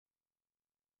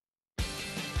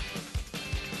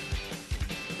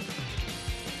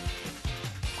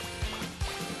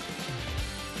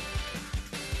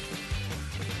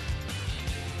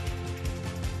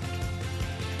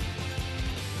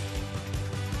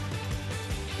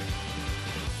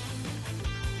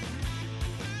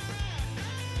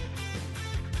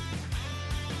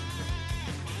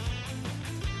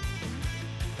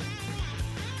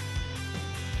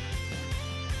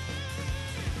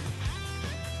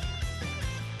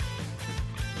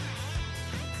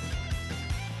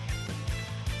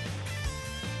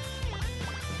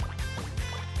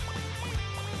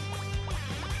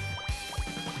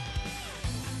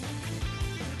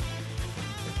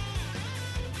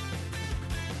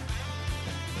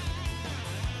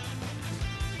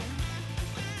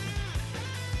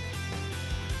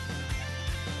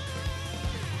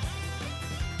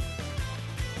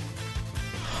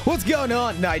What's going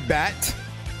on, Nightbat?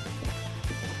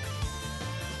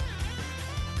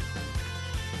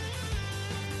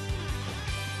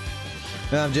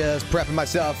 I'm just prepping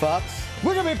myself up.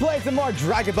 We're gonna be playing some more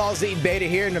Dragon Ball Z beta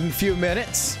here in a few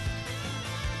minutes.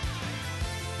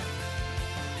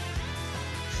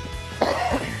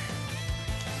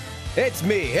 It's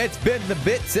me. It's been a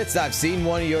bit since I've seen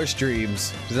one of your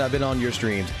streams. Since I've been on your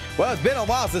streams. Well, it's been a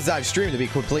while since I've streamed, to be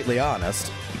completely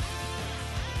honest.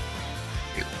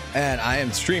 And I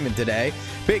am streaming today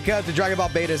because the Dragon Ball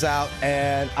beta's out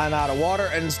and I'm out of water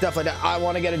and stuff like that. I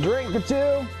want to get a drink or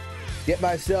two, get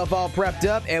myself all prepped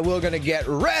up, and we're gonna get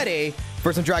ready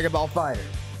for some Dragon Ball FighterZ.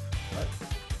 What?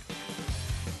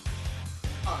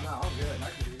 Oh no, I'm good. I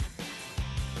can do it.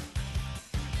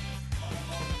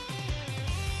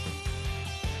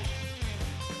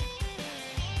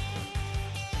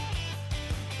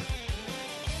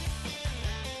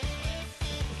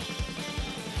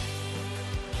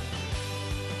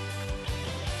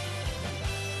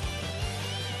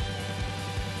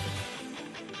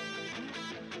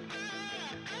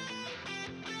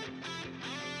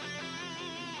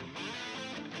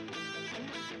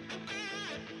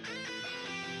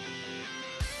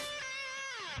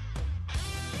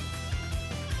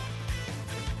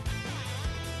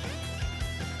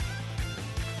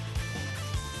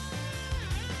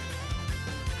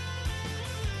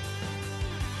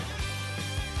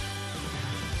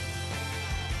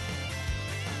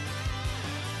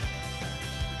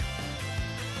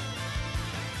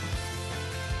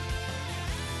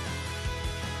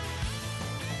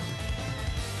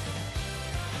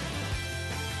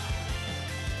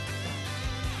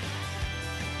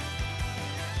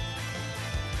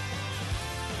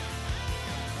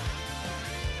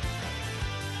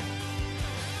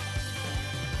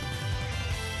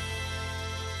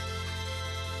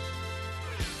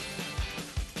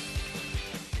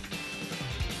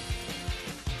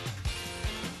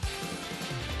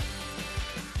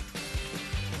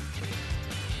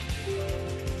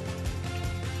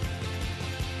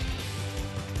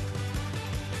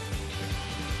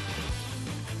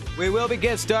 We will be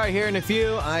getting started here in a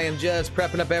few. I am just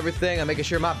prepping up everything. I'm making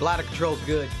sure my bladder control's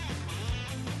good.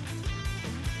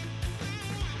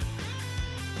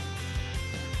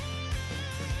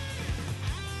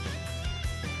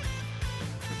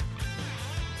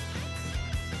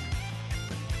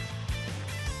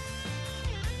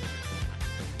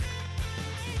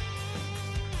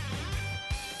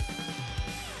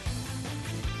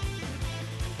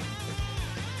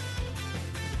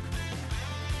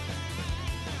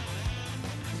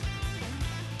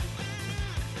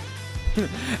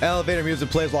 Elevator music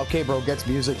plays while K-Bro gets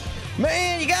music.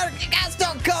 Man, you gotta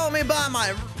start calling me by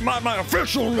my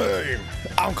official name.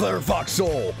 I'm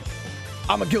CleverFOXSOL.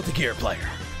 I'm a Guilty Gear player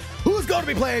who's going to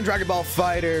be playing Dragon Ball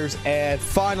FighterZ. And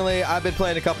finally, I've been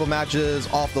playing a couple matches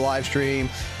off the live stream.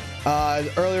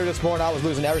 Earlier this morning, I was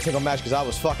losing every single match because I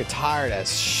was fucking tired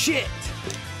as shit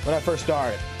when I first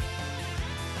started.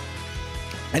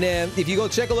 And then, if you go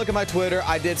check a look at my Twitter,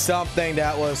 I did something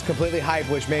that was completely hype,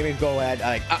 which made me go ahead,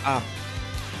 like,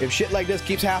 if shit like this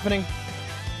keeps happening,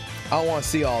 I want to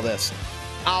see all this.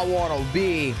 I want to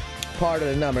be part of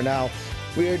the number. Now,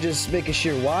 we are just making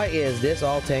sure, why is this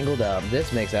all tangled up?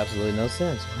 This makes absolutely no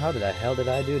sense. How the hell did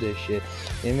I do this shit?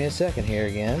 Give me a second here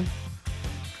again.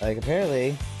 Like,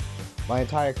 apparently, my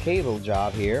entire cable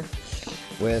job here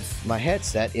with my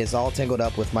headset is all tangled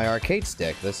up with my arcade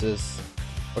stick. This is...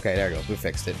 Okay, there it goes. We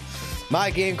fixed it.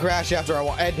 My game crashed after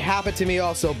it happened to me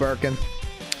also, Birkin.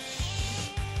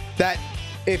 That...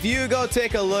 If you go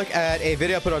take a look at a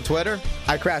video I put on Twitter,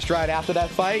 I crashed right after that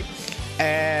fight,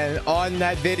 and on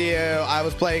that video I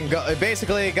was playing.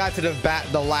 Basically, it got to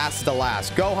the last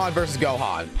Gohan versus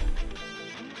Gohan,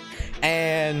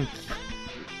 and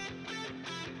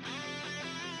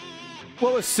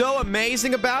what was so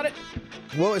amazing about it,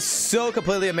 what was so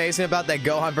completely amazing about that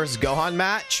Gohan versus Gohan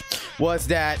match, was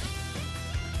that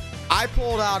I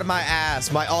pulled out of my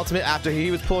ass my ultimate after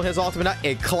he was pulling his ultimate out.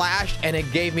 It clashed and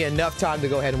it gave me enough time to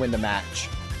go ahead and win the match.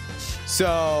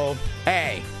 So,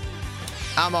 hey,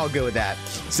 I'm all good with that.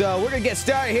 So, we're going to get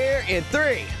started here in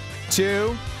 3,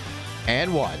 2,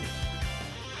 and 1.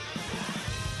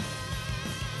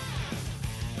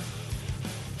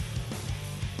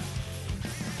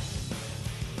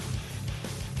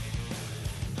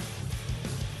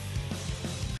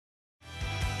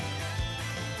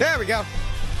 There we go.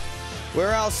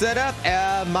 We're all set up.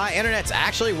 My internet's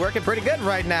actually working pretty good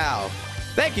right now.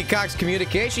 Thank you, Cox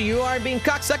Communication. You aren't being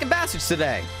cocksucking bastards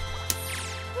today.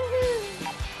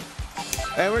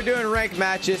 And we're doing ranked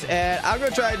matches, and I'm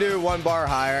gonna try to do one bar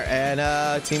higher.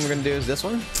 And team we're gonna do is this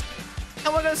one.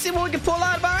 and we're gonna see what we can pull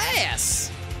out of our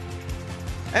ass.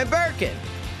 And Birkin,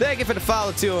 thank you for the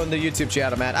follow too on the YouTube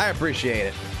channel, man. I appreciate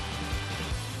it.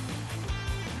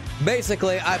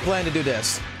 Basically, I plan to do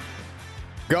this.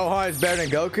 Gohan is better than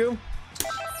Goku?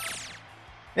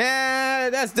 Yeah,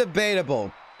 that's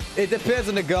debatable. It depends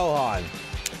on the Gohan.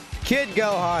 Kid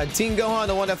Gohan, Teen Gohan,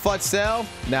 the one that fought Cell.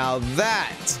 Now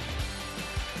that,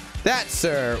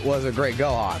 sir, was a great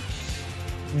Gohan.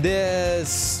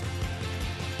 This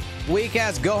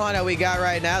weak-ass Gohan that we got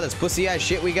right now, this pussy-ass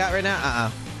shit we got right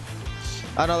now,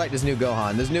 I don't like this new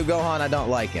Gohan. This new Gohan, I don't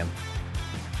like him.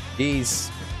 He's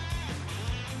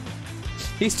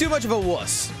too much of a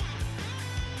wuss.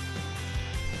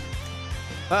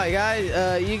 Alright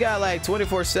guys, you got like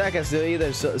 24 seconds to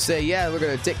either say, yeah, we're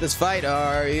gonna take this fight,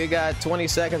 or you got 20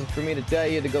 seconds for me to tell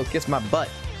you to go kiss my butt.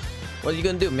 What are you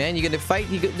gonna do, man? You gonna fight?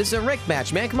 This is a rank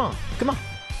match, man. Come on. Come on.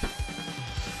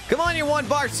 Come on, you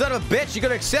one-bar son of a bitch. You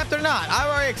gonna accept or not? I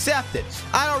already accepted.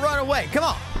 I don't run away. Come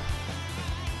on.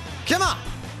 Come on.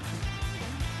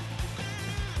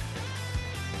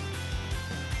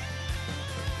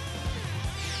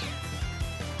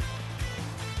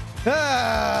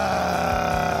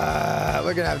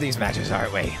 We're gonna have these matches,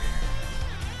 aren't we?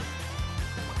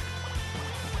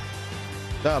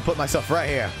 I'll put myself right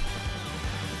here.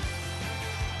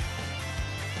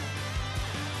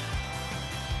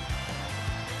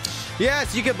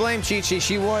 Yes, you can blame Chi-Chi.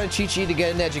 She wanted Chi-Chi to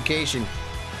get an education,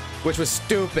 which was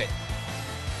stupid.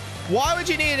 Why would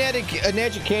you need an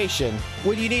education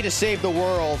when you need to save the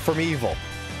world from evil?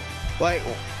 Like,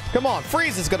 come on,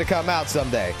 Frieza's gonna come out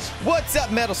someday. What's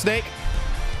up, Metal Snake?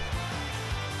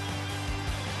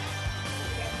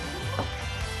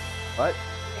 What?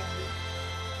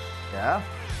 Yeah?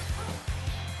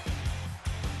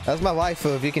 That's my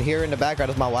waifu. If you can hear her in the background,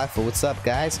 that's my waifu. What's up,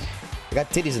 guys? I got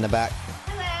titties in the back.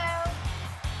 Hello.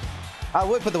 I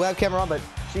would put the webcam on, but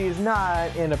she's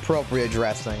not inappropriate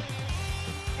dressing.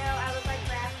 No, I was like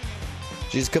grabbing her.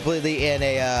 She's completely in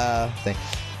a thing.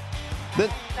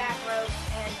 Back row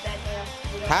and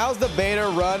then How's the beta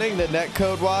running, the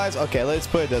netcode wise? Okay, let's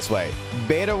put it this way.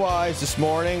 Beta wise this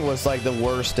morning was like the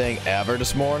worst thing ever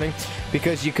this morning,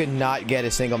 because you could not get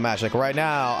a single match. Like right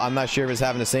now, I'm not sure if it's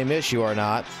having the same issue or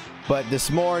not, but this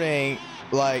morning,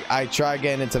 like I tried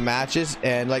getting into matches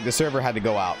and like the server had to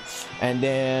go out, and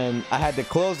then I had to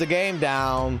close the game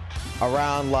down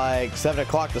around like 7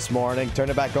 o'clock this morning, turn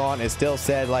it back on. It still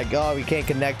said like, oh, we can't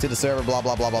connect to the server, blah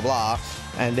blah blah blah blah.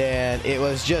 And then it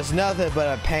was just nothing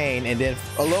but a pain. And then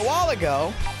a little while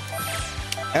ago,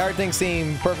 everything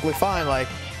seemed perfectly fine, like,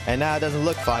 and now it doesn't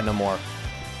look fine no more.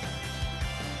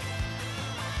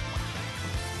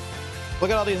 Look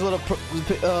at all these little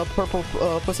purple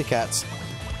pussycats.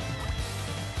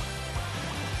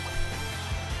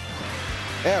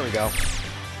 There we go.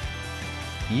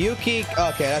 Yuki,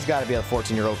 okay, that's got to be a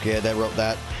 14-year-old kid that wrote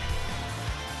that.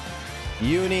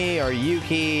 Uni or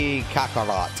Yuki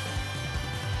Kakarot.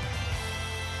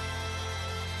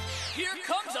 Here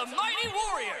comes a mighty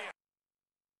warrior.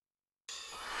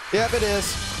 Yep, it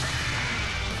is.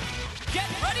 Get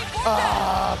ready for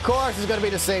battle. Of course, it's gonna be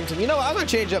the same team. You know what? I'm gonna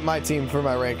change up my team for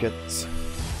my rankings.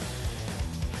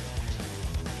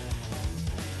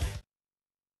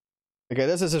 Okay,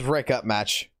 this is his rank up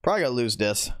match. Probably gonna lose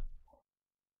this.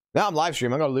 Now I'm live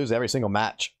streaming. I'm gonna lose every single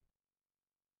match.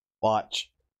 Watch.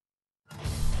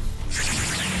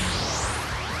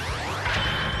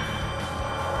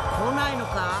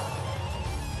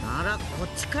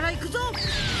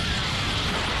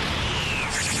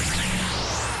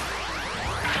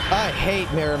 I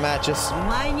hate mirror matches.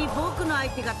 Are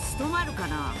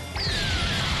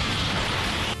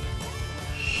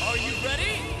you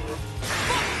ready?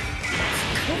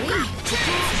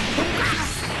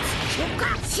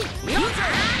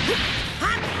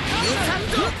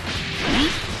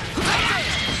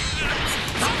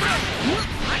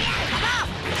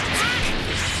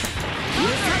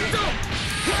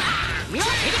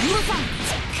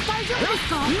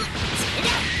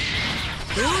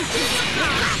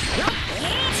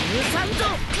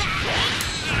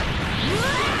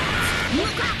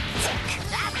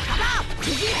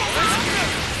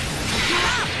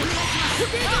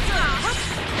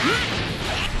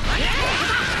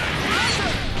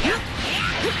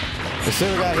 Let's see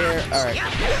what we got here. All right.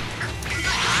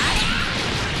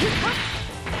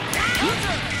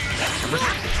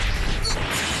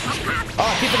 Oh, I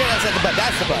keep forgetting that's at the butt.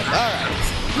 That's the butt. All right.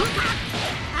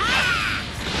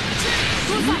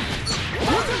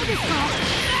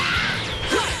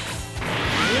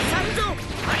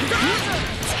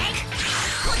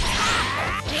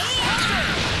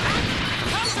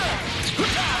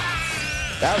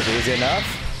 That was easy enough.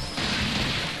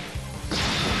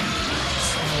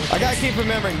 gotta keep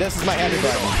remembering this is my heavy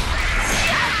button.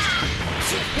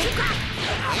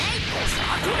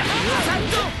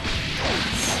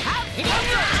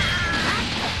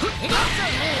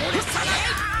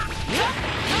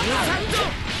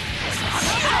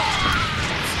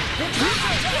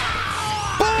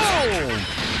 Boom!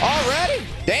 Already?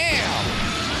 Damn!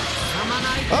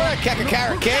 Alright,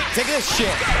 Carrot Cake, take this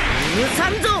shit.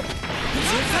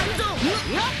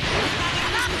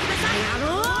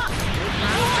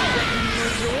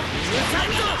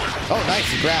 Oh, nice,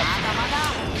 he grabbed.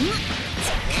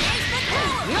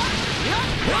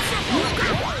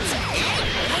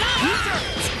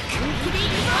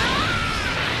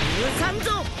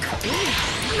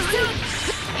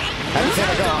 Haven't seen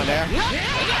it go on there.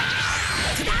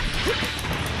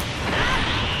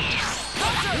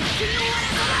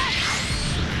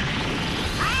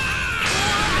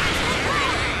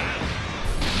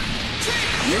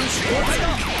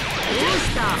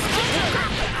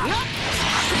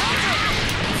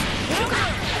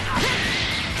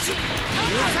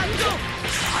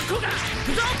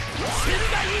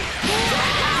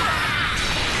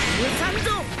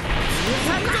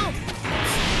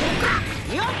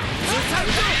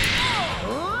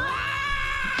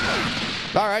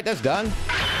 All right, that's done.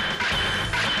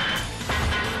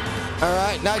 All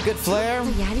right, not good flare.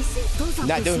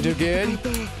 Not doing too good.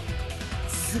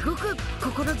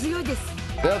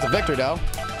 That was a victory, though.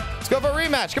 Let's go for a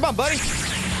rematch. Come on, buddy.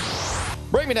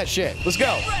 Bring me that shit. Let's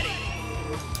go.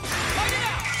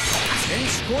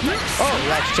 Oh,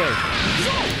 let's change.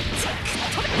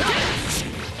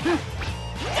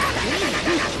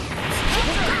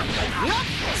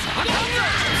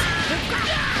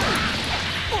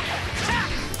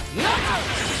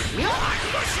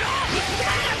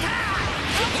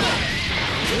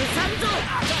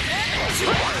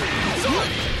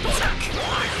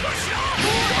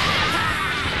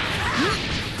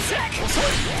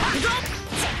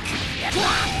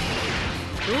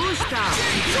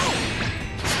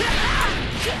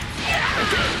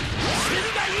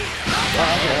 Oh,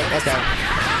 okay.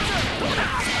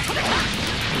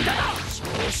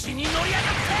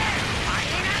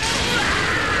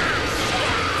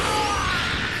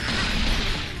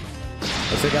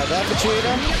 Let's take out that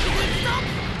Vegeta.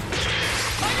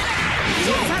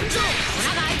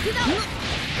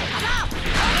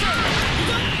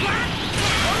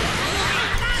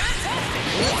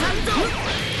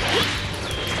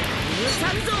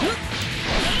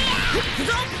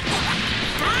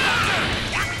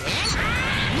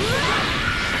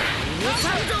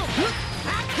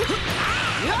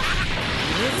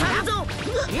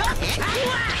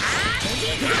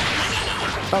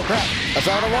 Oh crap, that's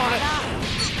not what I wanted.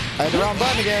 I had the wrong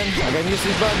button again. I gotta use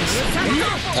these buttons.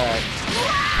 Alright.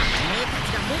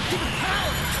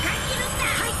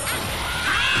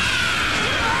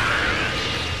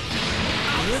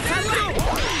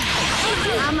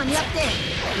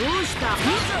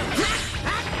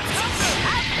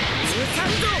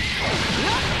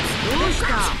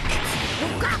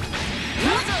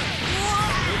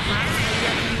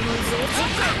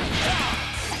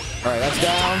 Alright, that's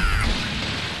down.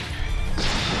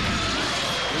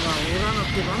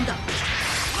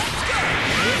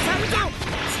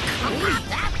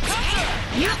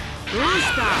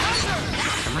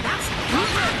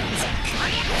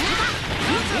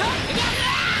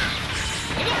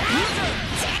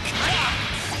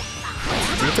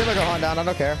 You can take a Gohan down, I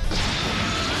don't care.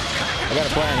 I got a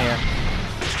plan here.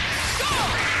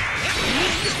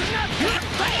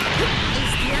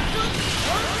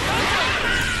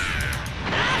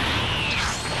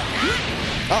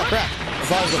 Oh crap! I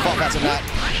thought I was gonna fall past that.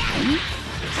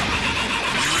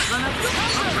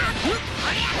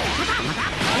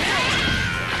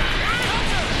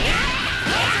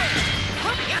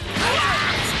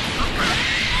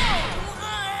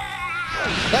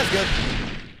 That's good.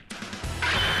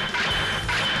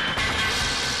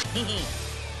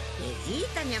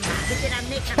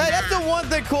 Hey, that's the one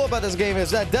thing cool about this game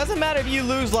is that it doesn't matter if you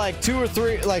lose like two of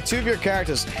your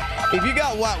characters. If you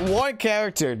got one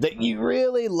character that you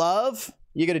really love,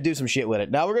 you're gonna do some shit with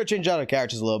it. Now we're gonna change out our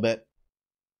characters a little bit.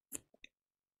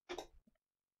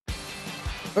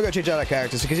 We're gonna change out our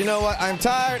characters because you know what? I'm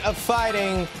tired of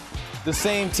fighting the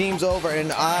same teams over,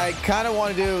 and I kind of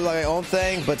want to do like my own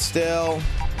thing, but still.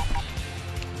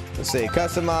 Let's see,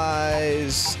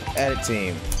 customize, edit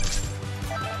team.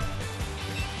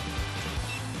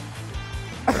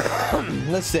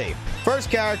 Let's see. First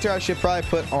character I should probably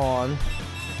put on.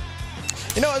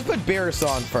 You know, let's put Beerus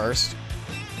on first.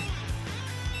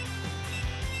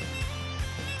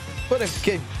 Put a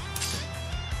kid.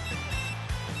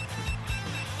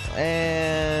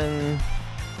 And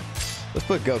Let's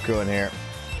put Goku in here.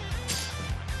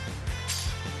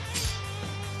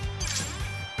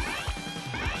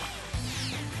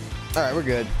 Alright, we're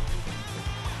good.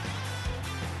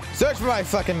 Search for my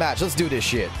fucking match. Let's do this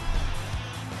shit.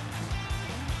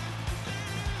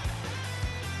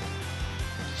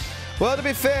 Well, to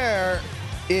be fair,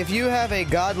 if you have a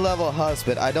god-level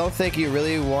husband, I don't think you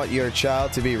really want your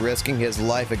child to be risking his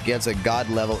life against a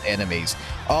god-level enemies.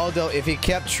 Although, if he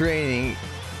kept training,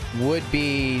 he would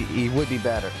be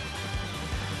better.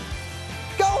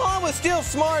 Gohan was still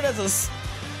smart as a...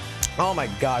 Oh my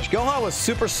gosh, Gohan was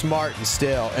super smart and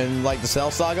still in like the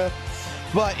Cell Saga,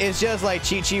 but it's just like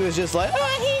Chi-Chi was just like,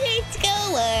 oh, he hates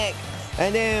schoolwork.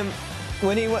 And then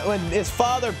when his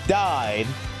father died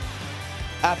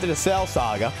after the Cell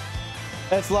Saga,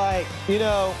 it's like, you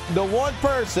know, the one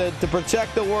person to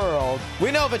protect the world.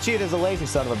 We know Vegeta's a lazy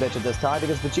son of a bitch at this time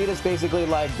because Vegeta's basically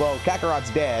like, well,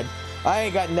 Kakarot's dead. I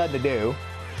ain't got nothing to do.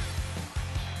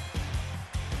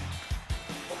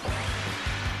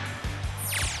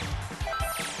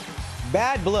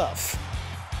 Bad bluff.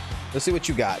 Let's see what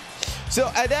you got.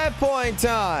 So at that point in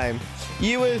time,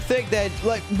 you would think that,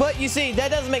 like, but you see, that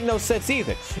doesn't make no sense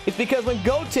either. It's because when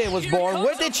Goten was born,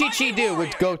 what did Chi-Chi do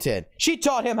with Goten? She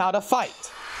taught him how to fight.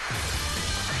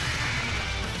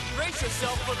 Brace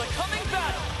yourself for the coming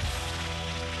battle.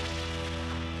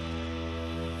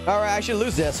 All right, I should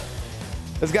lose this.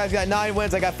 This guy's got 9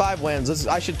 wins. I got 5 wins.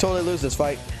 I should totally lose this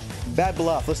fight. Bad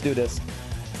bluff. Let's do this.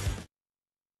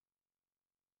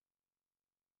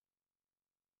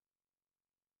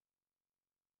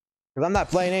 Because I'm not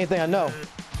playing anything I know.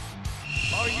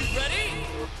 Are you ready?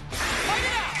 Fight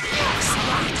it out!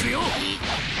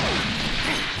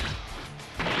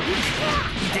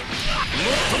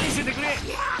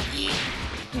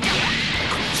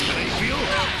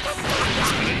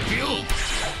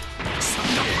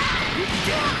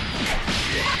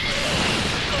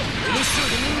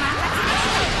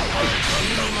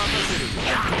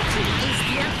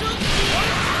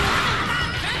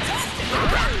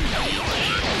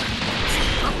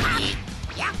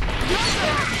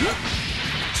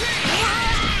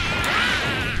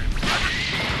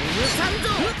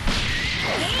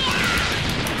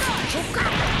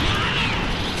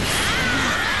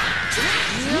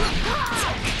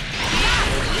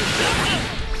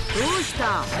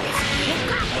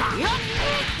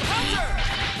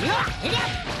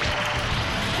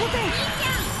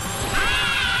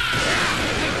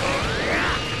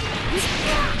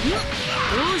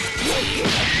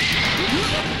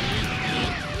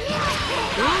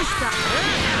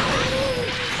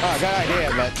 Oh, I got an idea,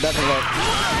 but doesn't work.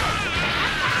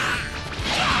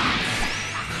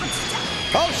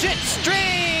 Oh shit!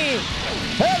 Stream!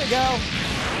 There we go!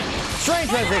 Stream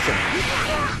transition.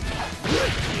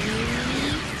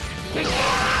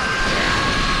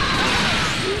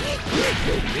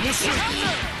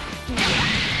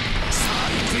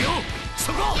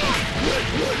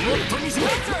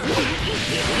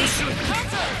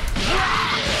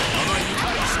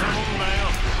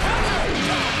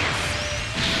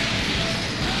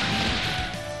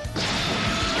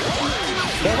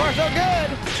 So far, so good.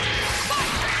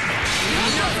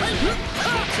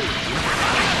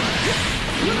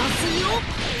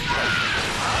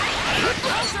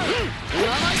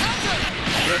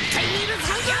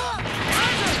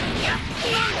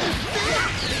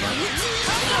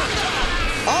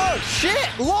 Oh shit,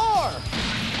 lore!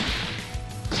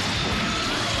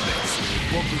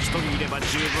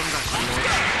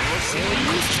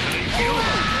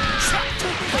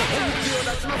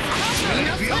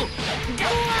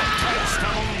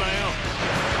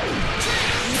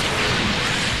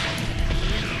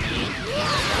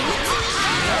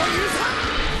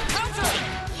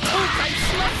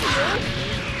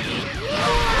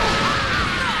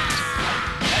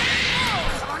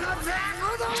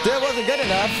 Still wasn't good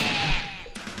enough.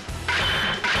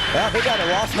 Yeah, we got a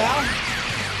loss now.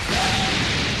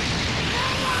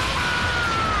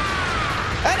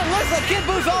 And it looks like Kid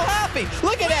Boo's all happy.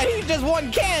 Look at that, he just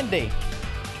won candy.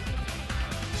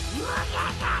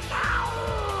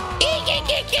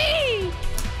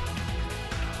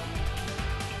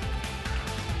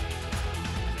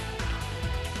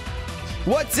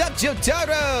 What's up,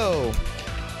 Jotaro?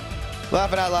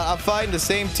 Laughing out loud. I'm fighting the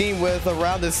same team with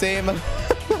around the same amount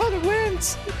of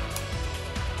wins.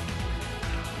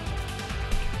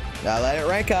 Now let it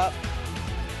rank up.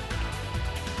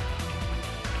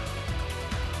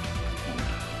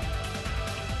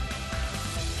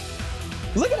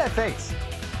 Look at that face.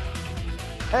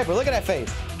 Hey, but look at that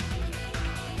face.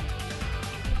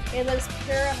 It looks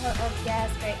pure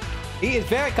orgasmic. He is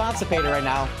very constipated right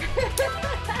now.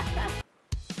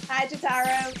 Hi,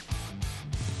 Jotaro.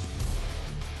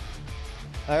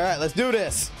 All right, let's do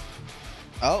this.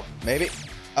 Oh, maybe.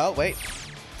 Oh, wait.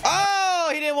 Oh,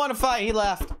 he didn't want to fight. He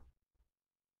left.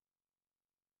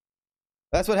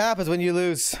 That's what happens when you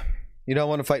lose. You don't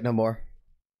want to fight no more.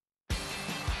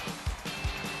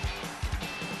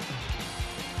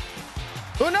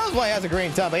 Who knows why he has a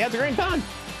green tongue? But he has a green tongue.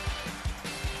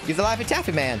 He's a Laffy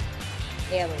Taffy man.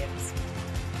 Aliens.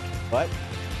 What?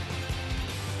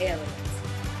 Aliens.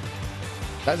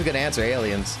 That's a good answer.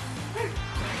 Aliens.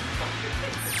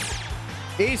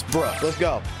 Eastbrook. Let's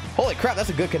go. Holy crap, that's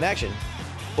a good connection.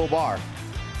 Full bar.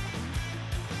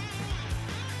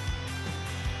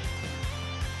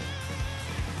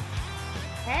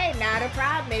 Hey, not a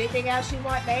problem. Anything else you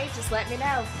want, babe, just let me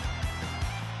know.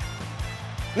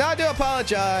 Now, I do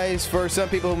apologize for some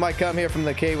people who might come here from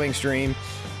the K-Wing stream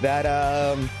that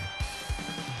I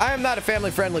am not a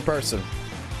family-friendly person.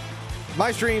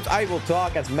 My streams, I will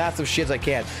talk as massive shit as I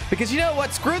can. Because you know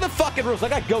what? Screw the fucking rules. I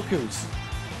got Gokus.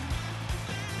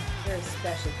 You're a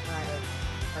special kind of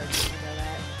person, you know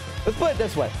that. Let's put it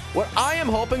this way. What I am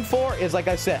hoping for is, like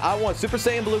I said, I want Super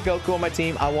Saiyan Blue Goku on my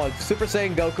team. I want Super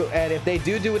Saiyan Goku. And if they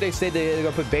do what they say, they're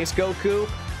going to put base Goku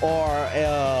or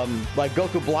like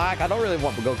Goku Black. I don't really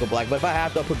want Goku Black, but if I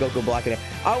have to, I'll put Goku Black in it.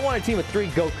 I want a team of 3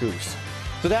 Gokus.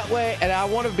 So that way, and I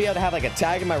want to be able to have like a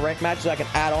tag in my rank match that I can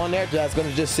add on there that's going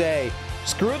to just say,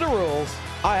 screw the rules,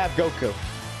 I have Goku.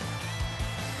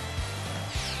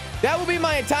 That will be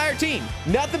my entire team.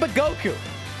 Nothing but Goku.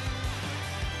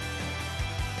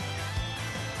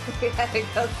 We had a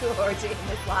Goku orgy in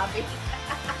this lobby.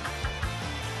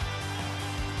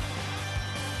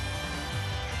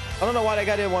 I don't know why that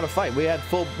guy didn't want to fight. We had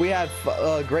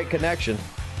great connection.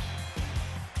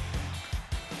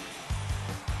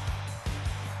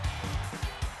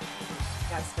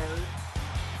 Got stirred.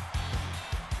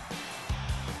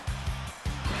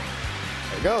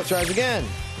 There we go. Tries again.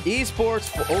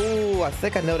 Esports. Oh, I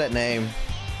think I know that name.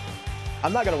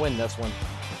 I'm not gonna win this one.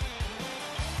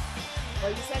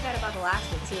 Well, you said that about the last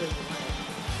one too.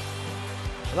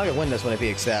 I'm not gonna win this one if he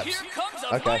accepts. Here comes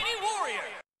a Okay. mighty warrior.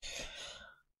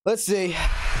 Let's see.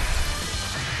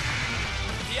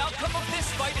 The outcome of this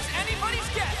fight is anybody's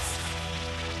guess.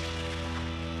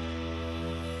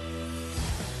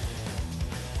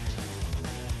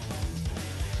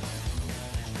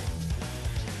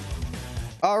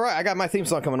 All right, I got my theme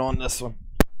song coming on this one.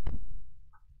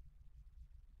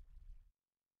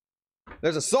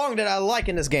 There's a song that I like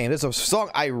in this game. There's a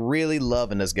song I really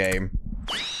love in this game.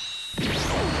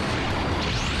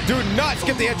 Do not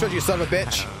skip the intro, you son of a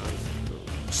bitch.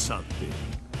 さて、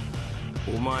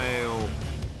お前を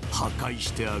破壊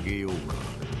してあげようか。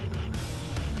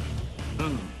う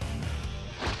ん。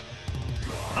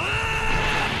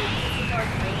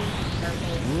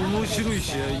面白い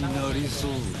試合になりそ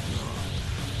うだ。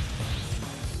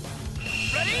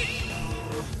 Ready?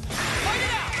 Fight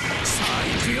it out! さあ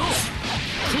行くよ。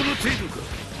この程度か。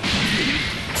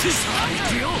さあ行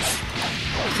くよ。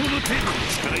この程度の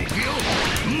力行くよ。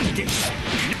うん。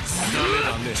ダメ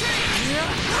だね。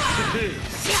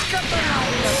仕方ない。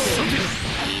さて、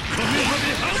カメハメ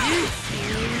ハム。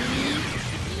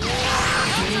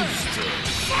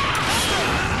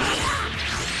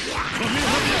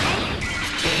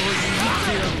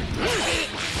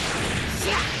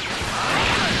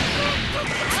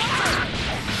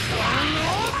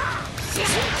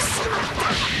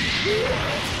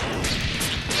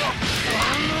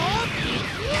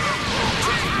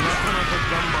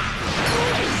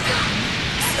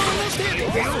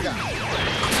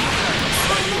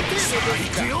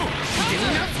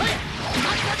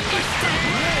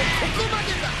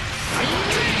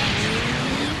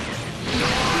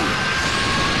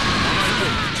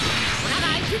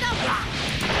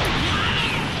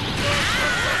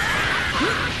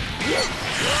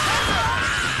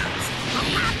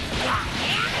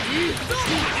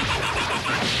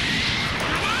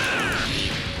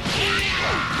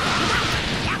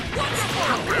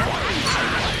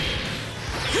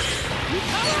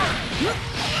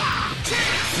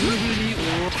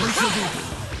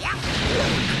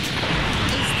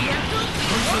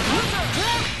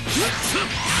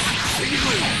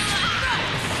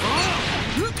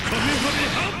カメハメ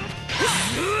ハム。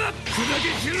この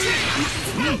言ってや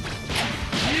る。 さ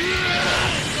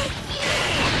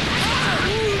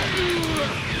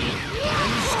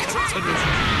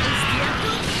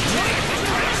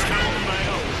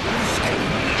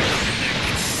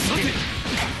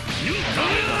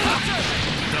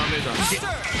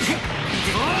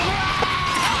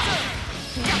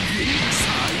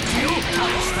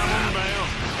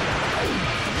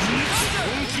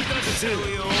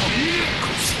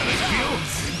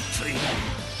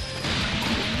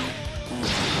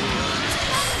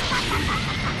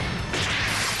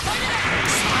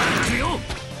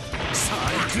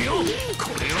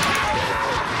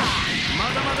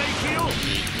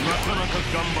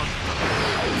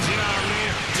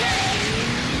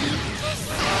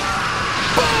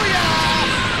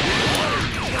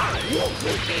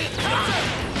Take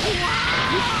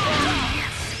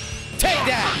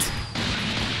that!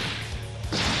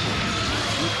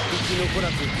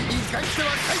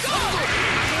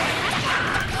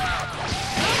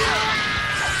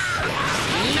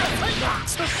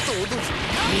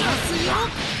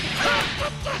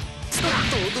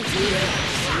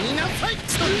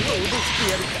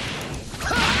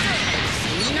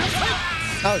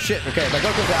 Oh shit, okay, my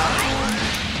Goku's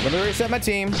out. Let me reset my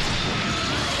team.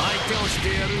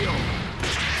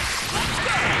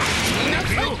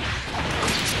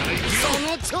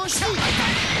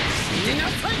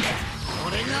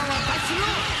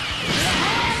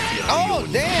 Oh,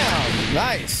 damn!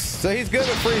 Nice. So he's good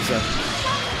with Frieza.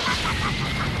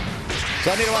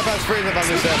 So I need to wipe out his Frieza if I'm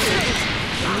this.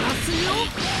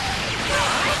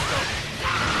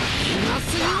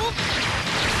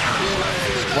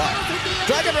 What?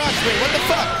 Dragon Rock Spring, what the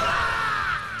fuck?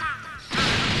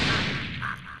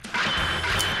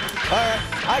 Alright,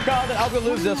 I called it. I'll go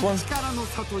lose this one.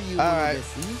 Alright.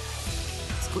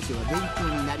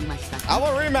 I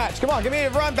want a rematch. Come on, give me a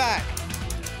run back.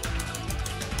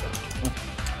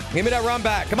 Give me that run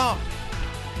back. Come on.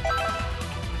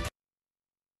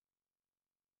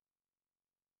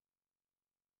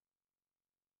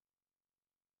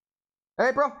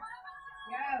 April?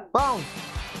 Yo. Phone.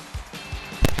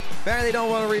 Apparently don't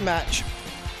want a rematch.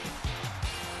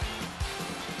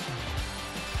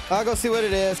 I'll go see what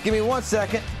it is. Give me 1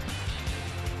 second.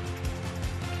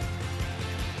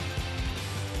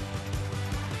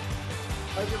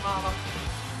 How's your mama?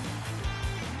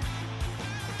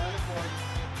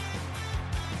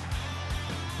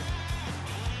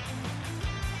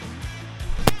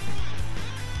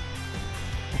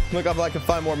 Look up, I can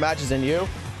find more matches than you.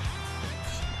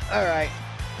 All right.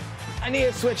 I need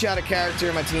to switch out a character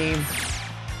in my team.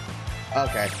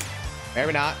 Okay.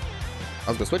 Maybe not. I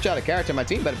was gonna switch out a character in my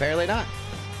team, but apparently not.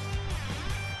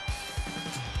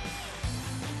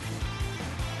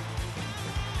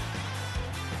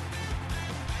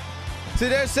 See,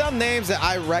 there's some names that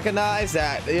I recognize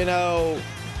that, you know,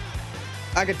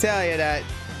 I could tell you that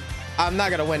I'm not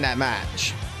gonna win that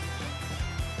match.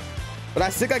 But I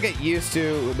think I get used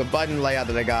to the button layout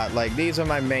that I got. Like, these are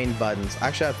my main buttons.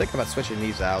 Actually, I think about switching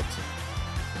these out.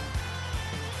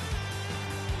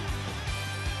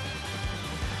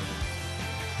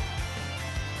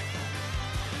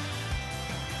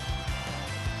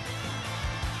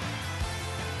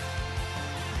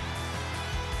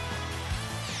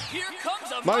 Here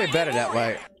comes a Might be better that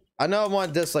warrior. way. I know I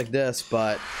want this like this,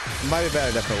 but it might be better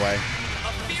a different way. A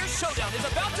fierce showdown is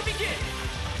about to begin.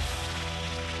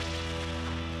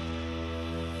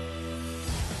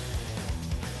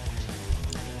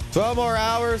 $12 more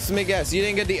hours. Let me guess. You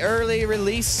didn't get the early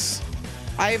release,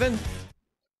 Ivan?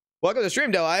 Welcome to the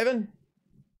stream, though, Ivan.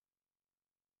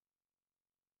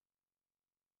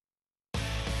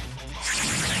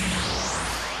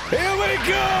 Here we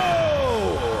go!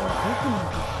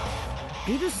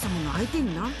 ビルス様の相手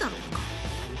になるだろうか。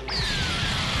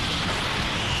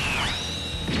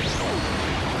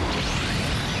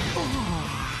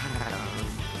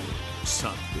さ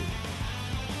て、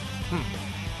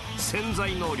潜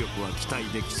在能力は期待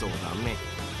できそうだね。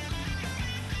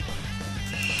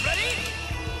Ready?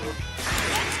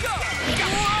 Let's go!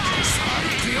 さあ行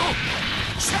くよ。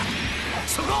しゃ、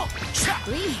そこ、しゃ、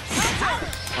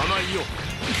甘いよ。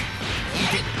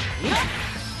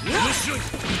面白い。い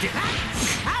け。も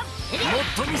っ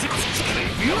と見せて。力い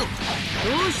くよ。ど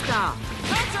うした？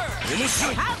 Counter! 面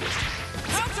白い。 Counter!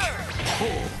 ほう。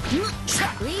しゃ。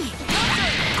力いく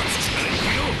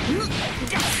よ。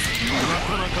な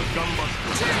かなか頑張った。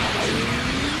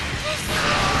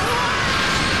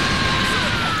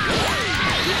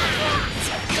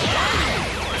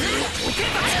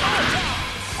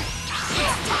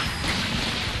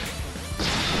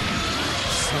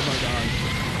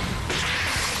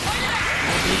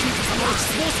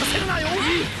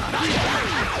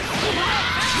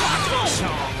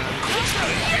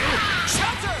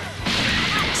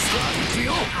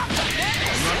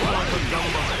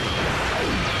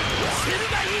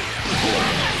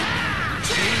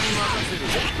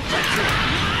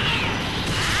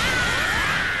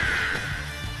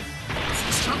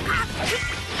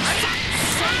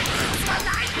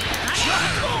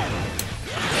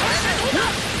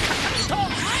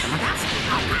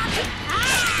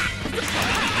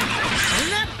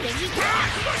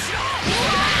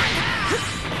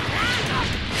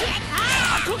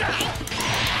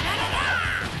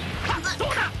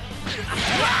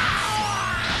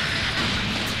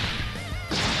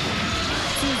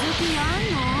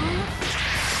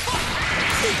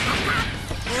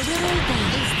驚いた。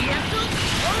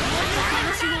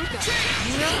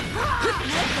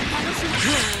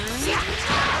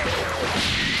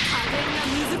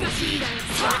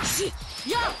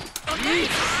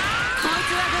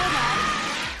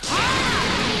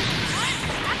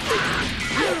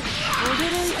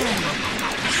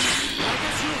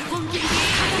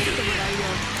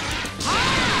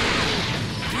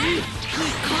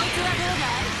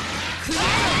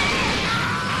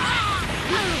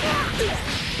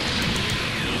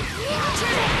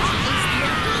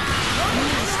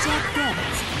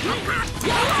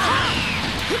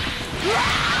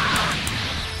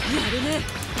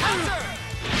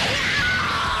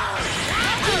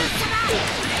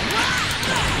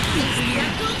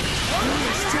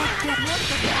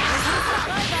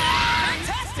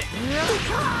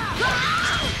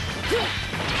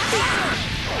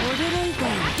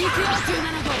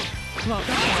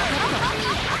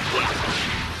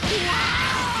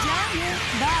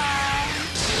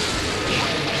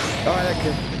All right, that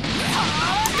could.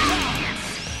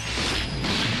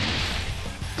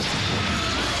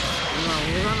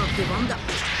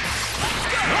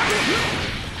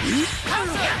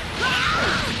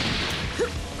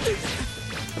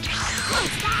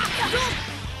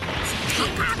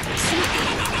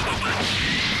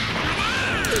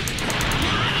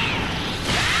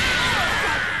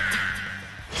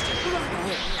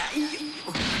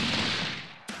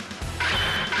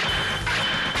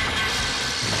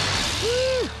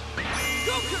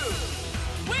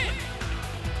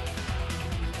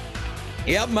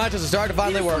 Yep, matches are starting to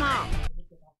finally work.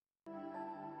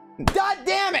 God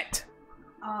damn it!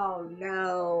 Oh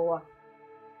no.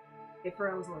 It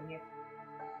froze on you.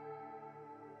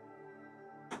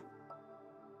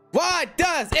 Why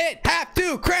does it have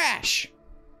to crash?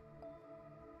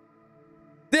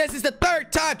 This is the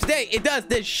third time today it does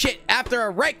this shit after a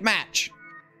rank match.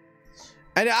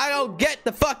 And I don't get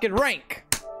the fucking rank.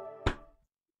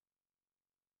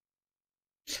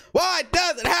 Why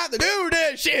does it have to do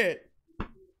this shit?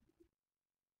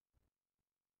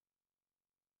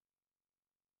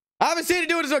 I haven't seen it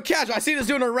do this on casual. I see this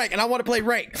doing a rank, and I want to play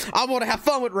rank. I want to have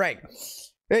fun with rank.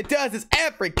 It does this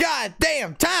every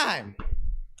goddamn time.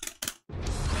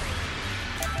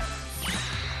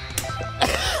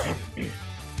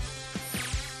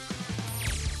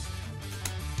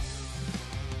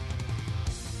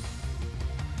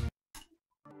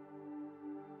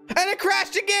 And it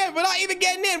crashed again without even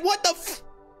getting in. What the f?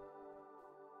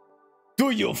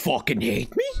 Do you fucking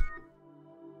hate me?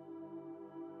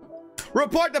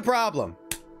 Report the problem.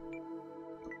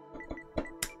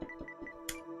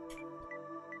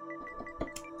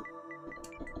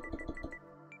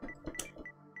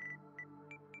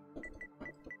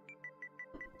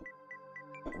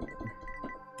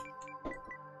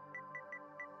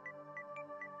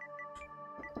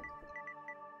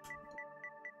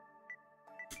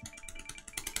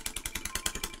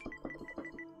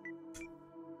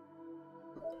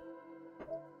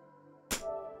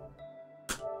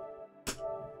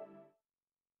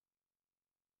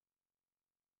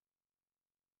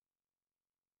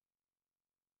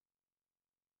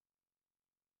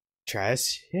 Try this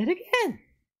shit again.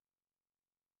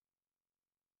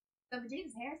 So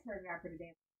Vegeta's hair's turning out pretty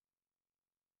damn.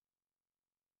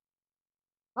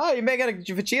 Oh, you making a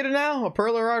Vegeta now? A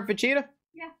Perler Art Vegeta?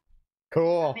 Yeah.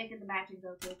 Cool. I'm making the matching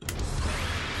Goku.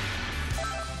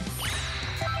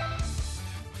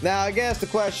 Now, I guess the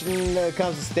question that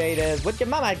comes to state is, what your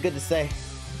mama had good to say?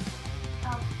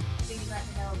 Oh, so you let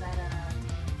me know that,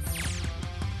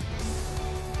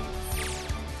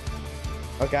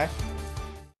 Okay.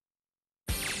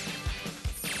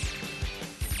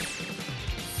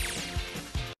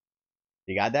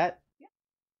 You got that? Yeah.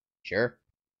 Sure.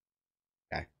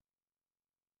 Okay.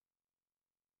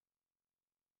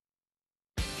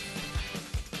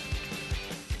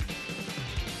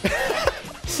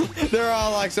 They're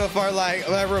all like, so far, like,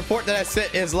 the report that I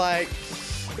sent is like,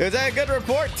 is that a good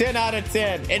report? 10 out of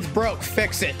 10. It's broke.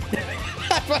 Fix it.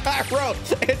 That's what I wrote.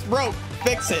 It's broke.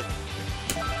 Fix it.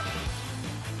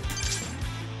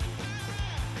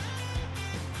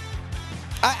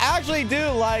 I actually do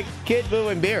like Kid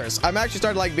Buu and Beerus. I'm actually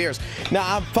starting to like Beerus.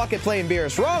 Now, I'm fucking playing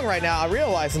Beerus wrong right now. I'm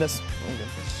realizing this.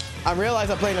 I'm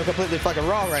realizing I'm playing them completely fucking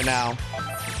wrong right now.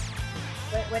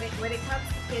 But when it comes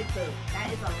to Kid Buu,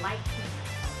 that is a light team,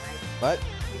 right? What?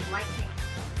 He's light team.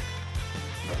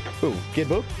 Who? Kid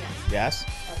Buu? Yes. Yes.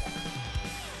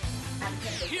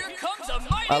 Okay. Here comes a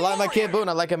mighty I like my warrior. Kid Buu and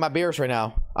I like my Beerus right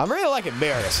now. I'm really liking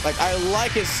Beerus. Like, I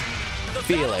like his The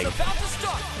feeling. battle's about to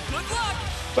start. Good luck.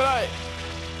 But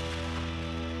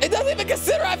it doesn't even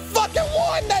consider I fucking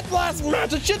won that last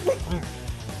match. It should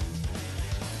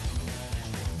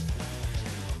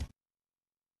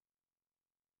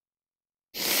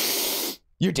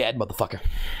You're dead, motherfucker.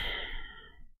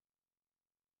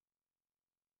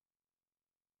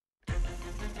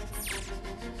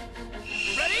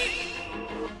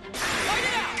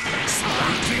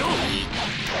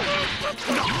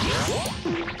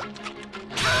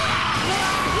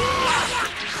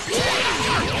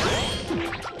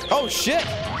 Oh shit!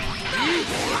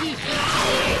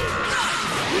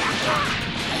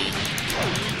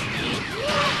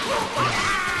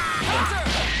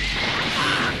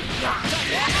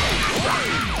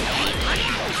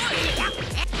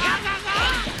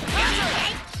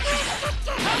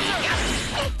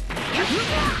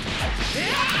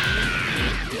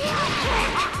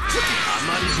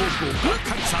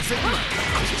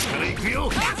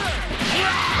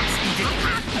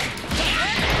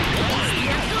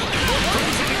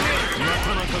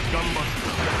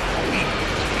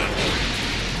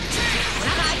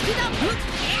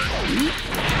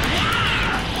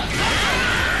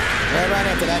 Right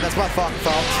into that. That's my fucking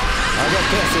fault. I'll get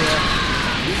pissed here.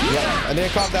 Yeah, I need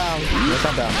to calm down.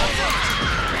 Calm down.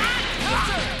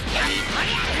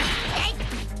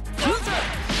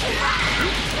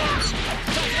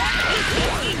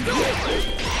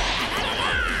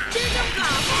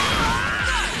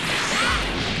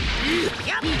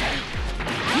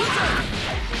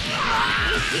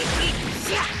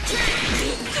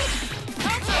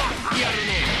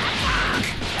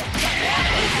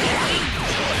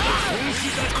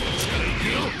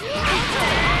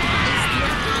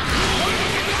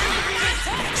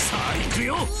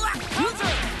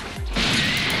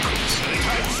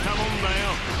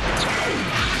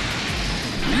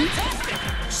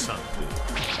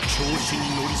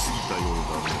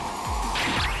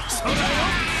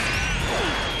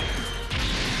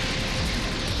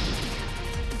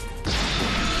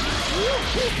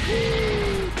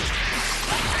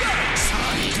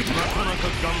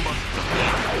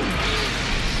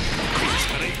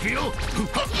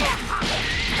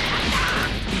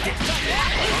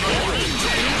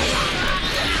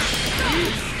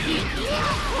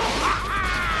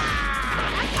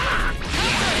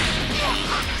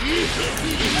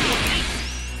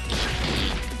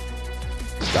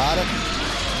 Got it.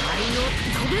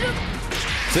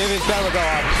 See if he's never go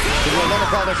hard. He will never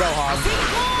call it go hard.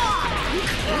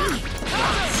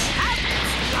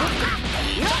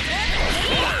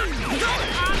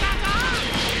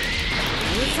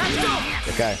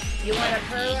 Okay. You want a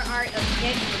further art of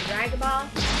Nick from Dragon Ball?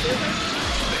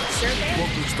 Sure thing.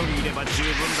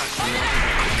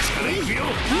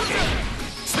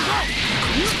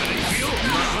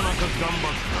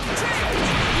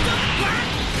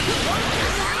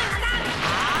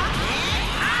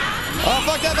 Oh,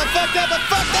 fuck that, I fucked up, I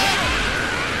fucked up!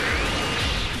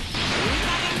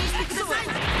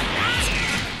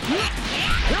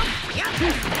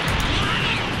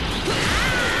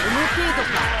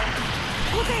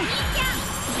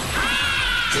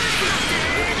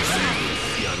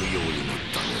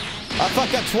 I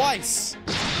fucked up twice.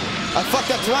 I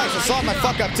fucked up twice. I saw my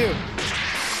fuck up too.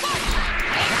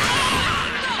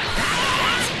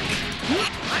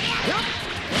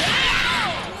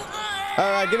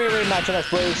 Alright, give me a rematch on this,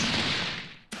 please.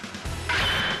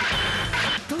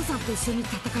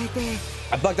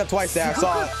 I fucked up twice there, I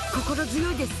saw it.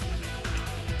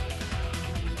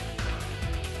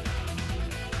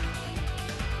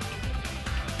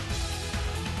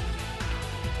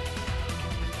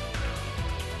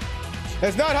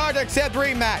 It's not hard to accept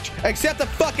rematch. Accept the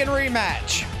fucking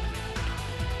rematch.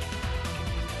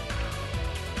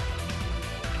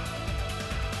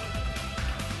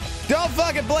 Don't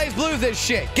fucking Blaze Blues this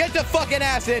shit. Get the fucking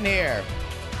ass in here.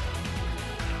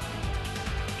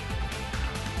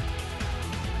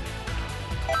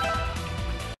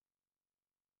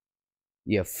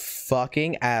 You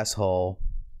fucking asshole.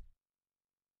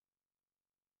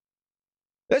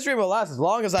 This stream will last as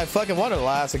long as I fucking want it to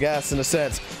last, I guess, in a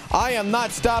sense. I am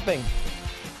not stopping.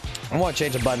 I want to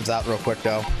change the buttons out real quick,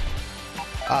 though.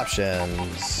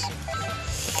 Options.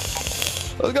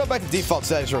 Let's go back to default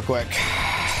settings real quick.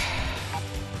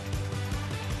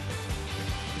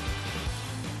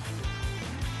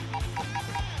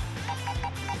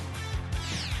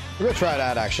 We're gonna try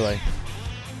that, actually.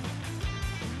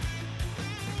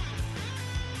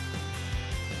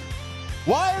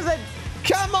 Why is it?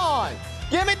 Come on!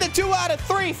 Give me the 2 out of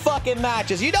 3 fucking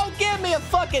matches. You don't give me a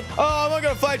fucking, oh, I'm not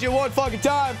gonna fight you one fucking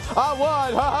time. I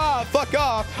won, haha, fuck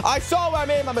off. I saw where I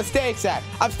made my mistakes at.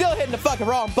 I'm still hitting the fucking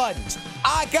wrong buttons.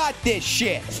 I got this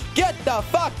shit. Get the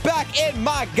fuck back in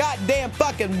my goddamn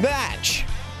fucking match.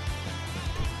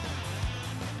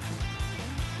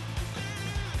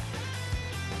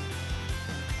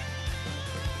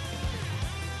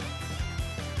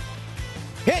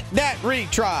 Hit that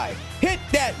retry. Hit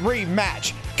that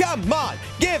rematch. Come on,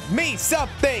 give me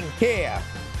something here.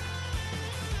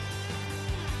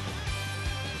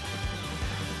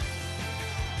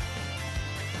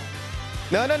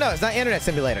 No, it's not Internet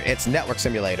Simulator. It's Network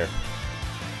Simulator.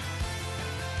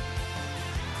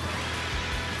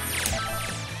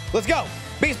 Let's go.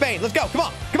 Beast Bane, let's go.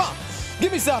 Come on.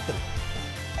 Give me something.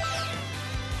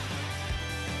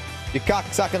 You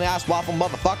cock-sucking ass waffle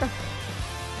motherfucker.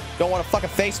 Don't want to fucking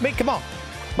face me? Come on.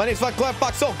 My name's fucking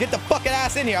CleverFOXSOL. Get the fucking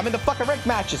ass in here. I'm in the fucking rank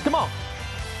matches. Come on.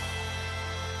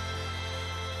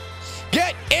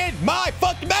 Get in my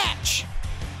fucking match.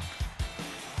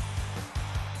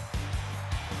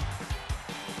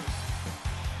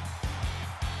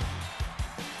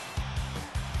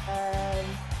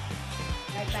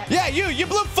 Yeah, you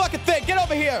blue fucking thing. Get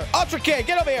over here. Ultra Kid,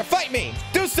 get over here. Fight me.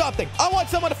 Do something. I want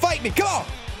someone to fight me. Come on.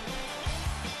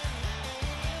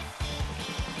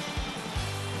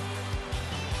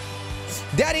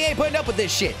 Daddy ain't putting up with this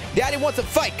shit. Daddy wants a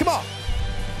fight. Come on.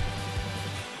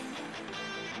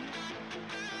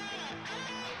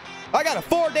 I got a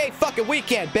 4-day fucking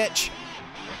weekend, bitch.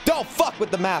 Don't fuck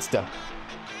with the master.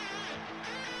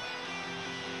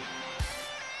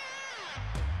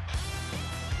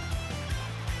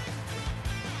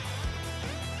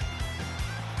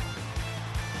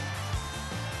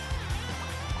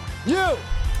 You!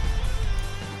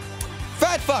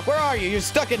 Fat fuck, where are you? You're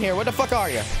stuck in here. Where the fuck are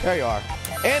you? There you are.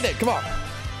 End it, come on.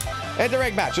 End the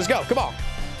ring match. Let's go, come on.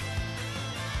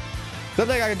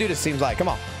 Something I can do this seems like. Come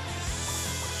on.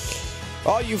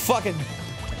 Oh, you fucking...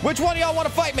 Which one of y'all want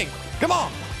to fight me? Come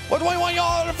on. Which one of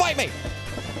y'all want to fight me?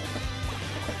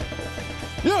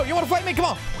 You want to fight me? Come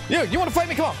on. You want to fight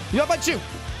me? Come on. How about you?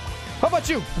 How about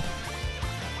you?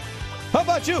 How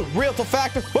about you, Realtor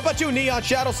Factor? What about you, Neon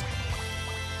Shadows?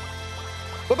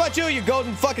 What about you, you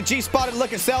golden fucking G-spotted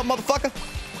looking cell, motherfucker?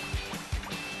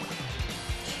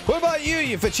 What about you,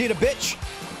 you Vegeta bitch?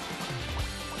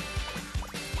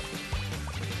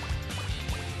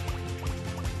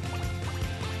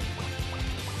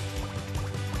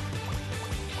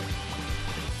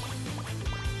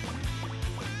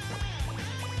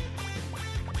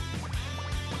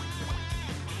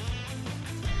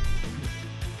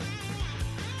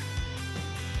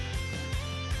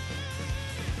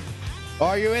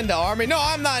 Are you in the army? No,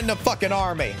 I'm not in the fucking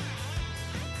army.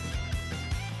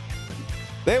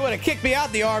 They would have kicked me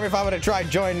out the army if I would have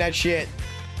tried joining that shit.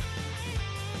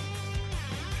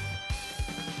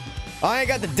 I ain't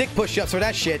got the dick push-ups for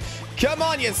that shit. Come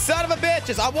on, you son of a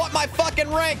bitches. I want my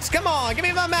fucking ranks. Come on, give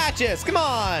me my matches. Come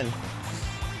on.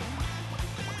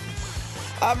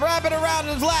 I'm wrapping around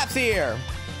his laps here.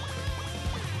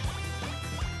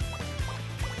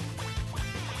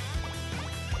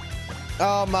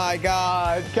 Oh my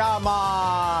God, come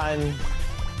on.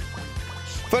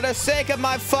 For the sake of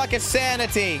my fucking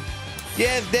sanity,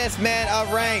 give this man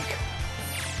a rank.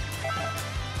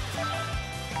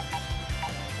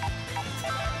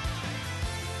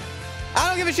 I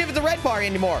don't give a shit if it's a red bar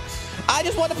anymore. I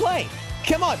just want to play.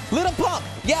 Come on, little pump.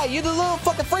 Yeah, you the little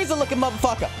fucking freezer looking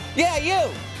motherfucker. Yeah, you.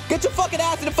 Get your fucking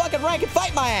ass in the fucking rank and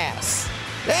fight my ass.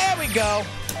 There we go.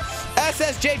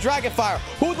 SSJ Dragonfire.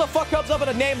 Who the fuck comes up with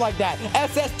a name like that?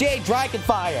 SSJ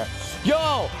Dragonfire.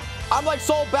 Yo, I'm like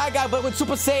Soul Bad Guy, but with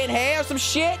Super Saiyan hair or some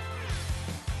shit.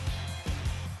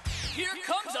 Here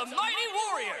comes a mighty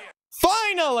warrior.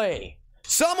 Finally!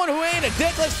 Someone who ain't a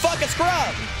dickless fucking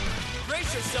scrub.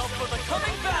 Brace yourself for the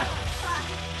coming battle.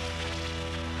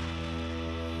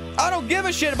 I don't give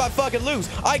a shit about fucking lose.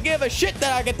 I give a shit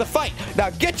that I get to fight. Now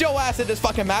get your ass in this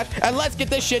fucking match and let's get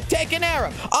this shit taken care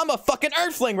of. I'm a fucking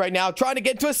Earthling right now trying to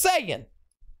get into a Saiyan.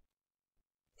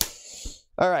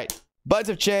 Alright. Buttons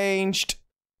have changed.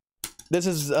 This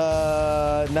is,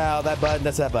 now that button,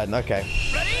 that's that button. Okay.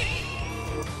 Ready?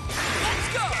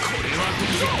 Let's go!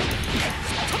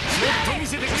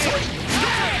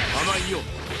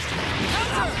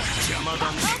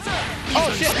 Oh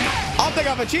shit! I'll think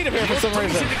I'm a cheater here for some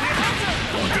reason.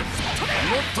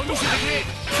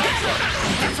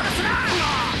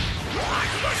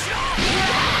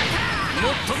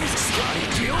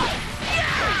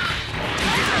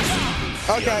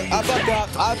 Okay, I fucked up.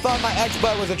 I thought my X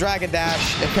button was a Dragon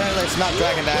Dash. Apparently it's not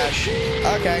Dragon Dash.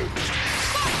 Okay.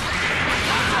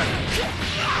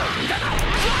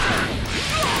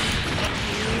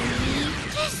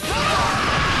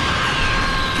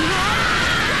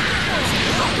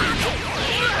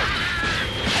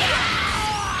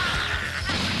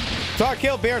 So I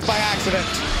killed Beers by accident.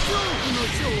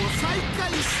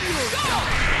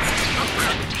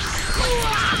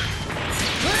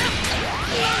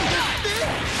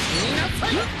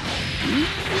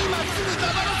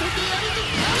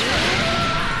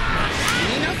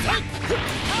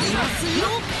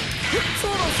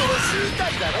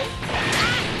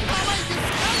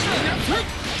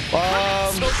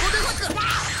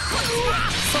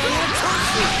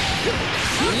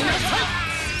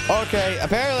 Okay,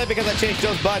 apparently because I changed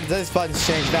those buttons, this button's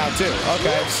changed now too.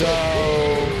 Okay,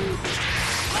 so...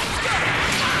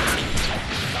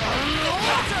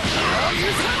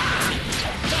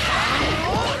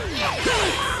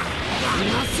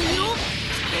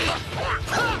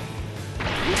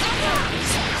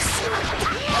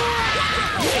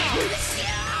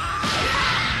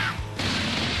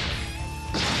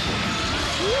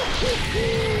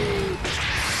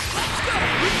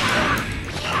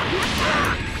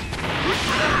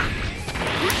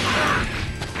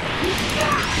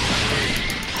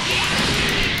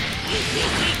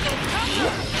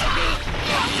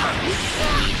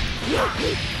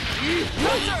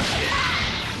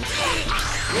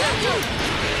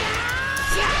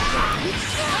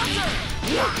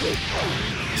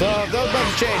 So if those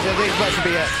buttons change, then these buttons should be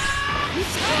it.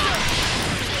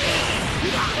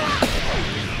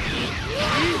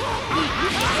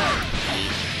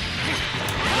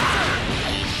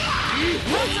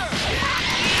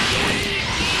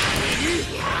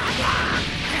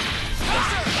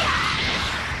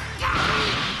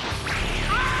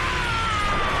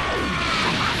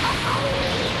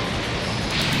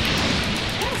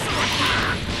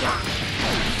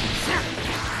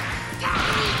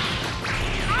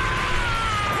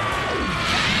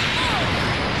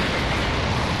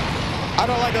 I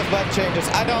don't like those button changes.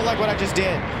 I don't like what I just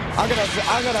did.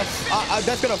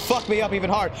 That's gonna fuck me up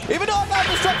even hard. Even though I got a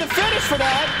destructive finish for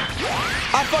that,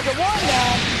 I fucking won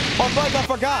that. Or first I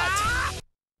forgot.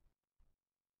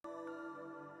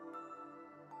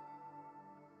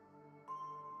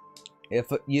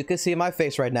 If you could see my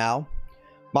face right now,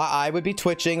 my eye would be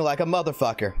twitching like a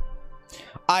motherfucker.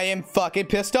 I am fucking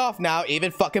pissed off now,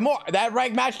 even fucking more. That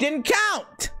rank match didn't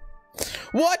count.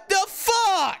 What the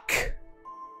fuck?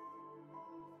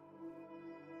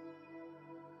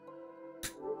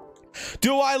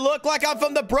 Do I look like I'm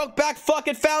from the Brokeback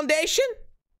fucking Foundation?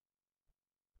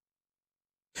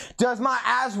 Does my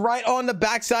ass right on the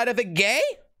backside of it gay?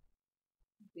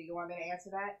 Do you want me to answer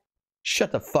that?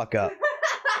 Shut the fuck up.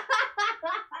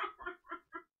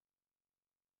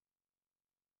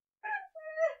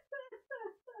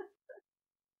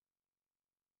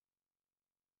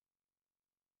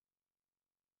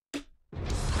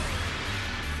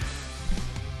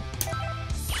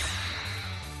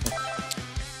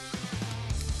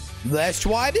 That's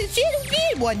why this shit is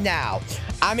getting one now.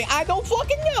 I mean, I don't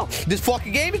fucking know. This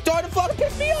fucking game is starting to fucking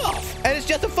piss me off. And it's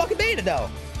just a fucking beta though.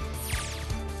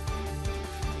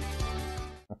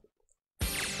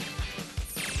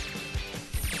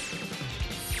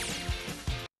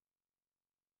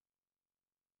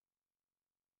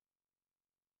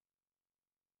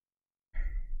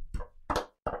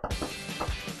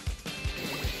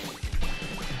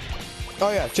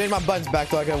 Oh yeah, change my buttons back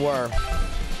to like they were.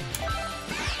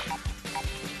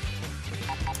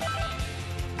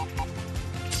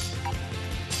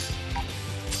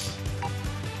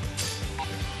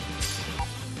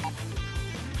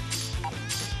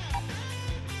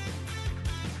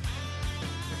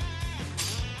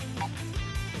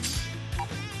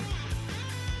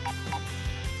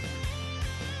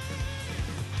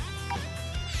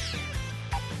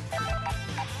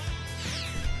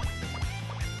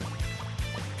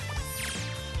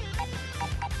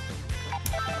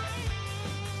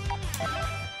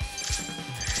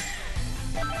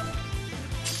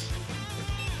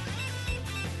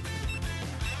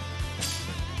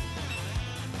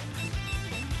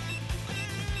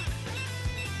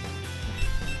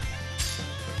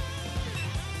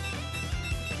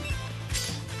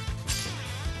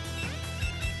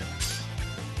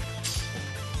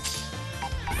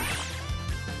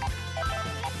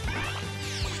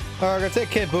 Alright, we're gonna take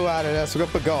Kid Buu out of this. We're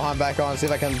gonna put Gohan back on, see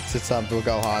if I can sit something with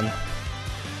Gohan.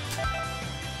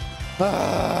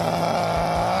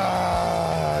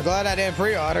 Glad I didn't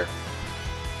pre-order.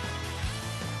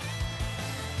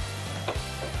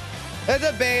 It's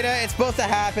a beta, it's supposed to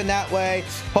happen that way.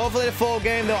 Hopefully the full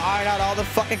game they'll iron out all the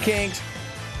fucking kinks.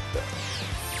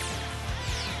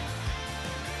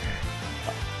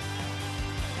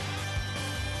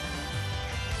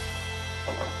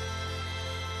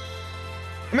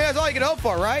 I mean, that's all you can hope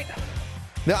for, right?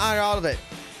 They'll honor all of it.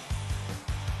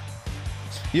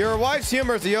 Your wife's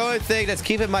humor is the only thing that's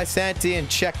keeping my sanity in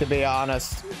check, to be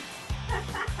honest.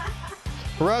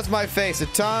 Rubs my face. The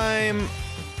time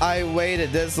I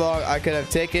waited this long, I could have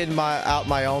taken out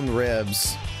my own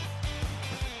ribs.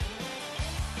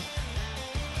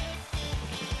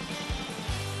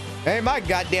 Ain't my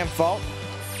goddamn fault.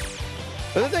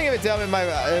 But the thing if it tell me my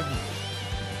it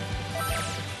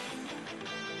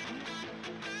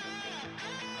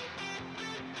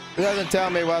doesn't tell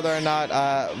me whether or not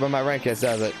when my rank is,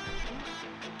 does it?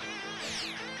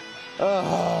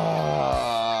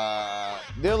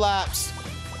 Do laps.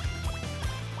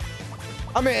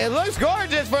 I mean, it looks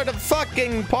gorgeous for the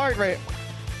fucking part rate.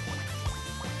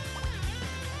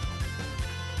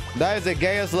 That is the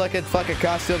gayest looking fucking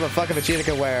costume a fucking Vegeta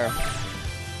can wear.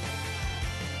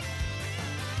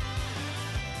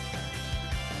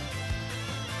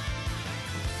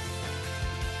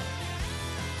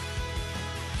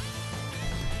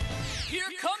 Here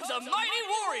comes a mighty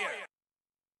warrior.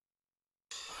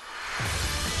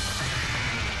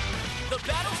 The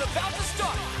battle's about to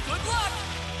start. Good luck.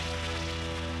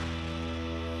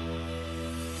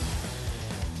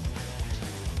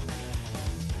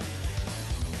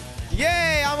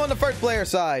 Yay! I'm on the first player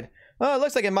side. Oh, it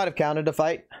looks like it might have counted the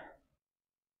fight.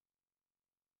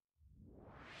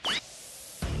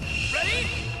 Ready?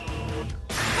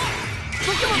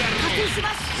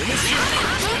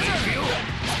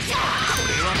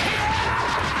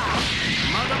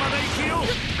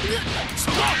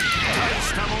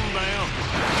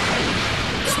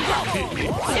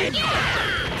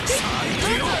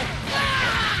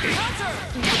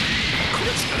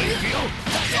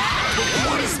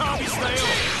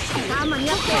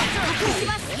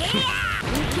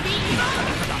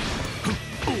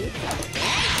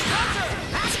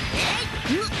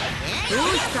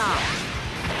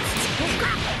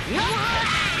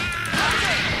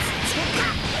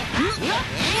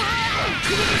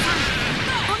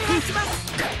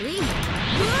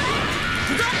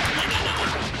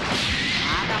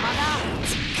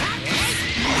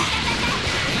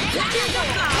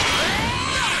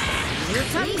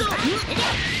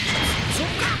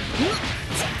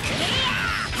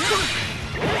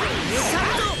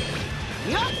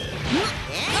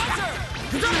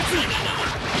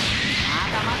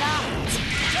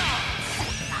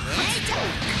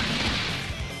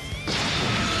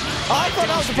 I thought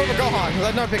that was the purple Gohan because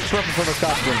I never picked purple for this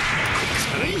costume.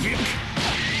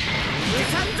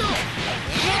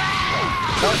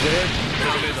 That was good.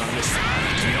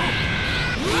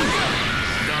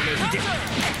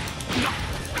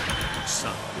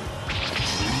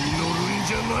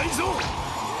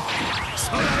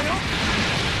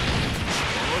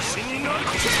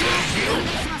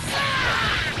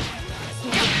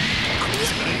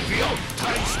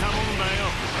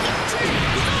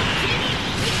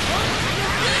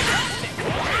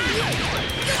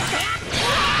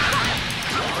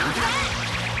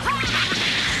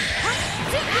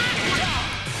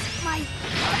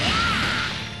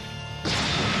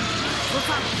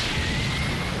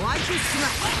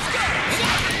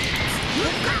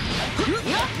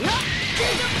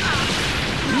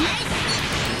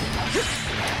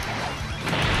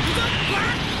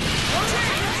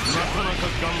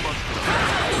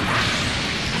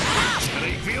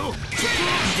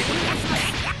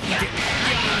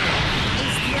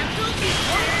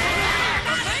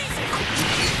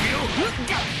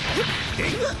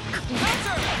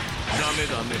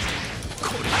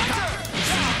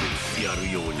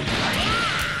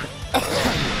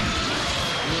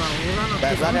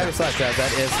 That's not heavy slash jab,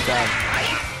 that is bad.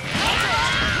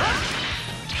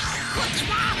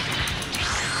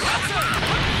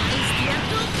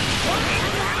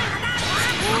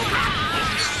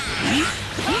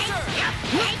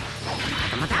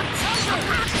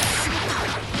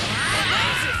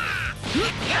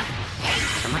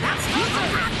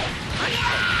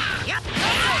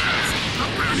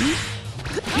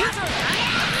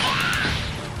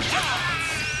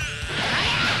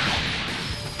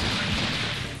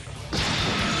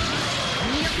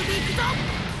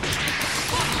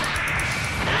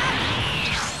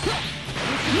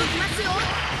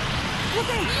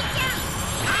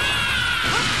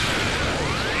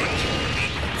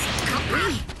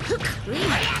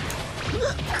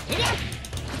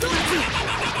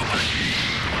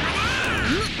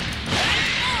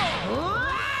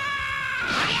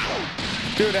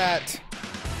 Do that.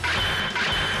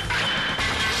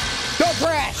 Don't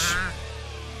crash.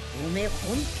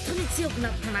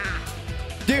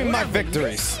 Give me my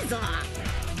victories.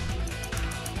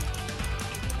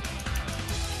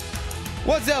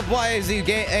 What's up, YAZ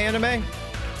Anime? I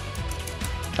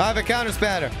have a counter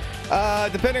spammer.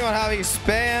 Depending on how he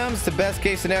spams, the best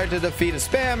case scenario to defeat a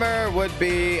spammer would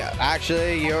be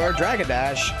actually your Dragon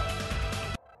Dash.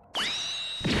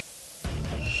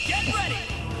 Get ready.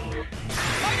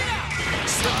 Fight it out.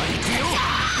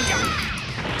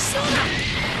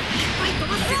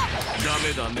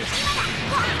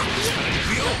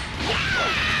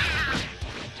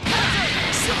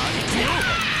 な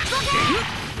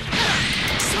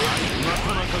か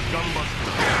なか頑張っ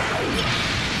た。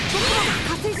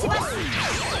加勢します。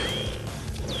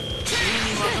君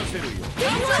に任せるよ。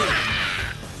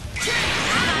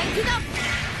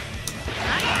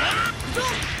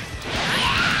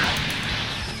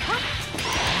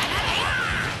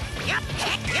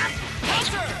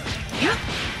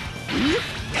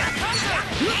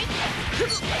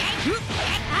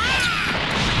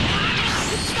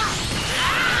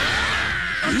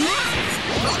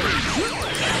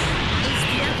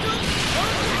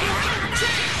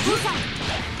父さん、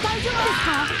大丈夫ですか？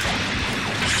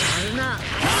あるな。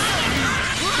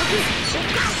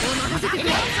任せてくれ。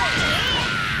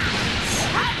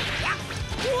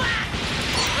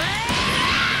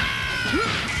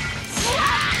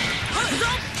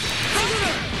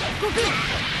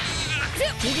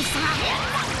ギリス様、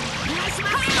お願いしま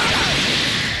す。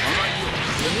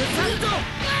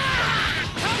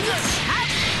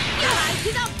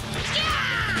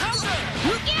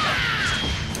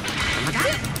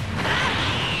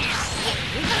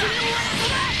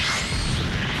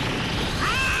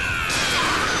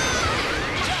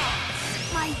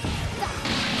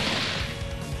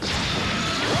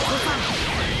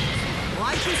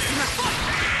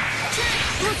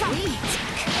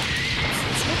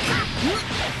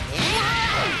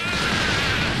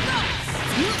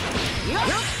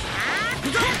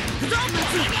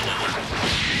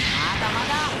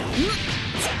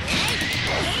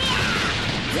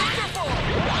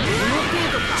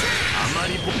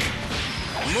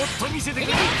もっと見せてくれ。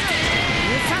ダメ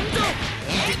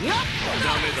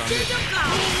だね。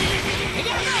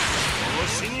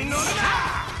調子に乗るな。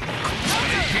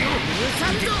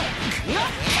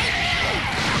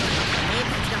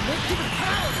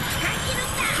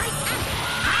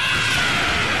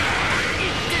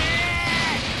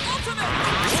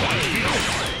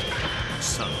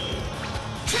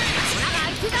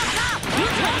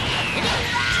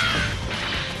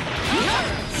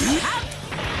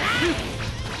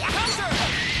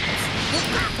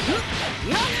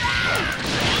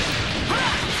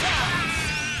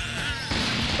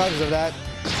Because of that.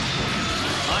 相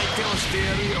手をしてや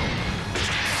るよ。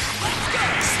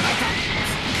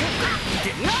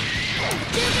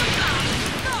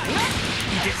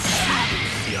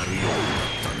やるようだ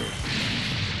ったね。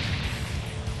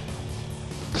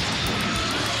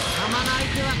様の相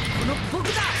手はこの僕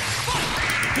だ。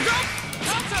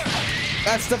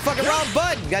 That's the fucking wrong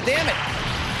button. God damn it.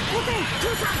 こ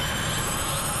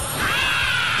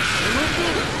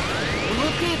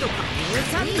の程度か。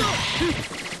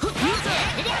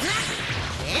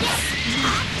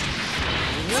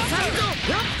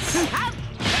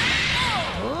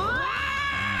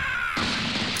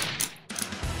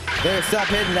They stop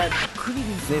hitting that.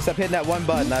 They stop hitting that one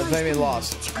button. That's made me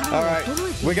lost. All right,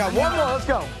 we got one more. Let's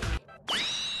go.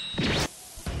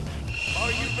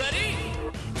 Are you ready?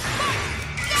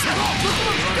 さ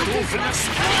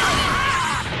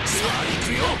あ行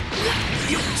くよ。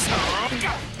さあ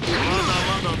まだ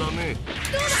まだだね。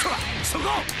そこ。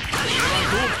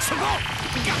そこ。こ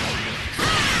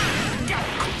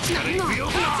っちから行くよ。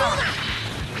こっちから行くよ。そ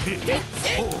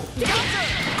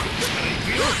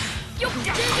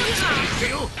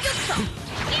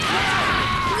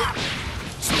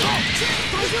こ。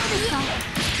大丈夫ですか？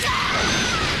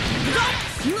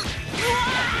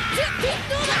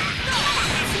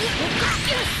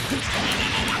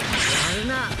ある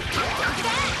な。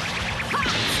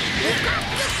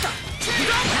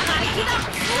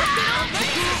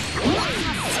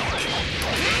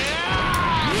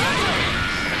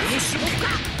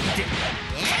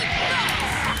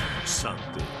さ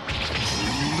て、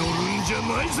乗るんじゃ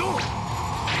ないぞ。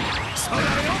さあよ。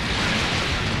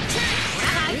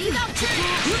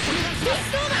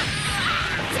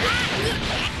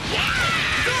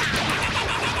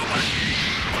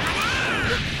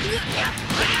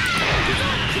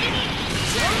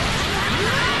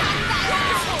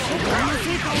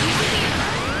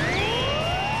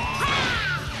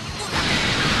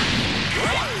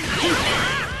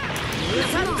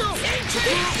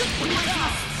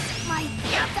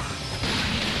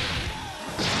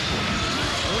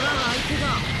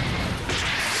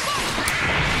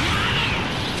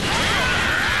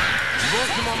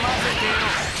僕も混ぜてよ。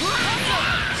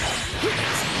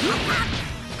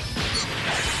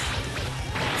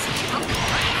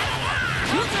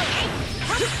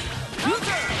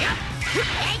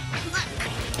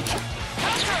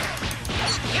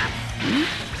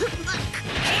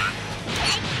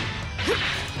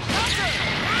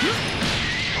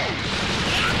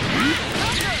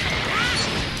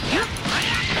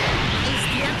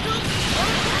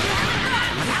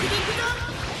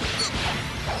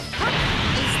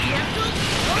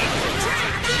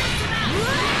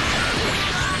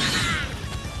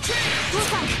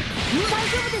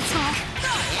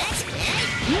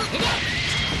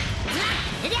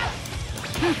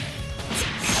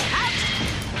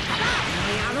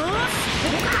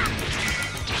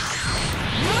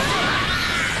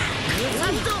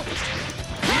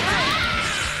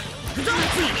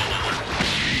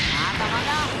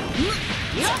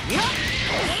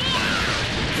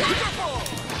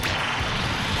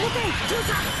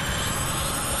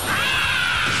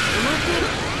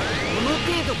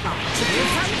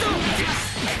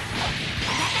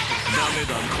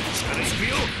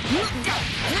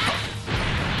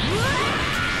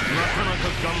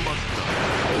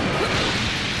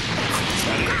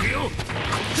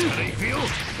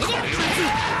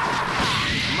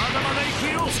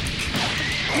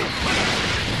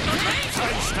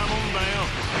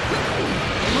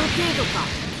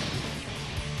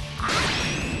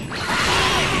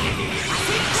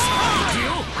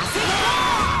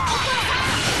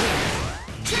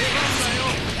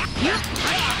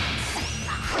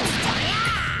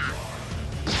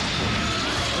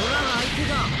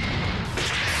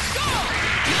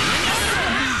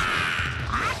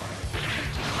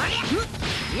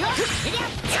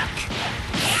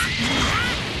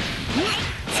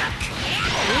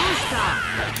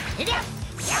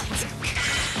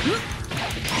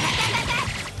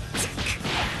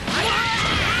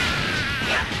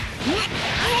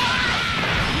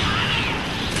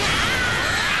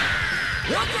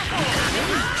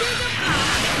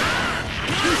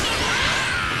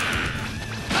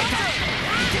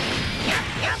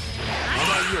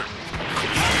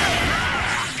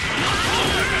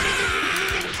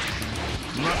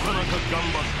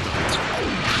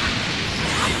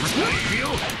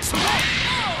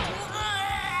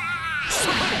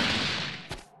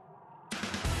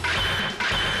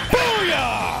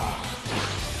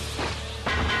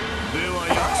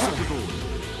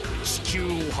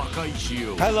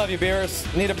I love you, Beerus.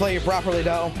 Need to play you properly,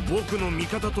 though.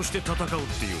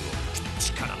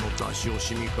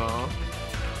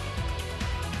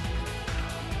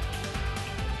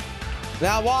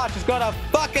 Now watch, it's gonna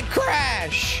fucking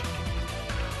crash.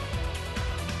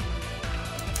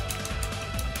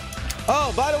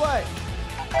 Oh, by the way,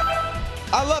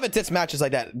 I love intense matches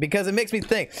like that because it makes me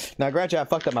think. Now, granted, I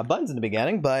fucked up my buttons in the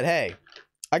beginning, but hey.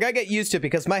 I gotta get used to it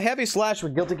because my heavy slash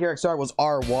with Guilty Gear XR was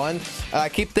R1. I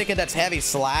keep thinking that's heavy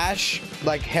slash,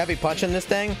 like heavy punch in this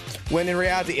thing, when in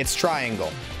reality it's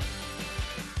triangle.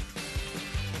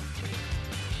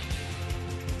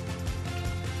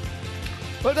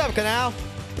 What's up, Canal?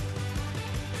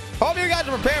 Hope you guys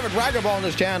are prepared for Dragon Ball on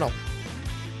this channel.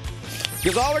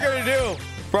 Because all we're gonna do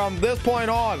from this point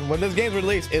on, when this game's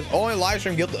released, is only live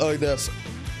stream Guilty like this.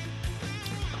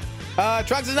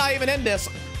 Trunks is not even in this.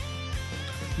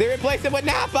 They replaced him with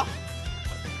Nappa.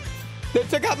 They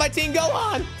took out my Team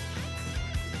Gohan.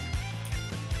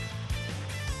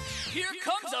 Here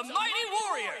comes a mighty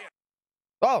warrior.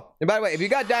 Oh, and by the way, if you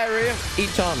got diarrhea,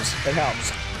 eat Tums. It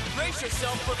helps. Brace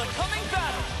yourself for the coming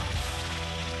battle.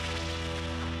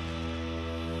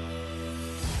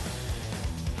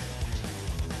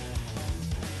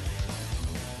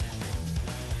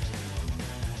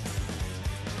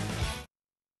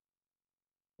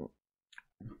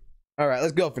 All right,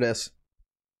 let's go for this.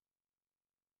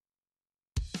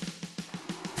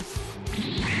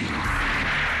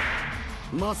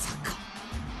 Masaka,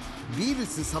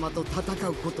 Beerus sama to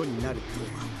tatakau koto ni naru to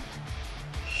wa.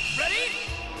 Ready?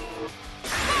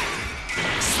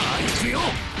 さあ行くよ。こ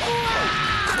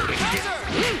れで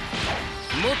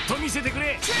もっと見せてく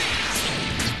れ。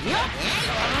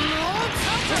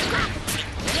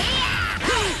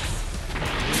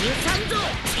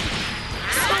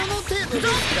ど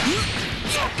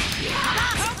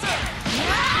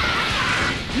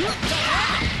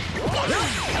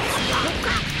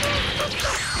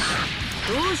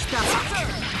うした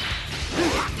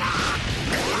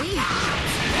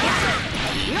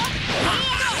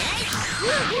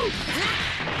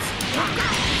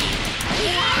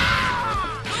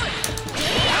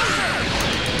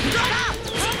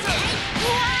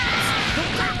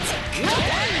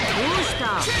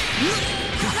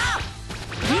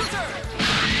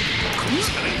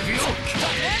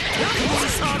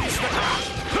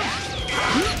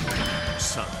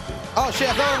？Oh shit,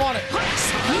 I thought I wanted.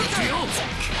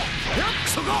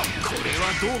 そこ、これ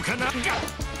はどうかな。それ。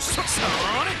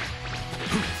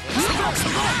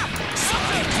さあ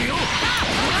行くよ。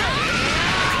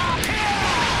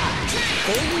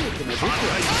こういうのも僕は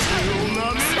一応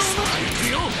なめる。さあ行く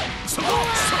よ。そこ、さ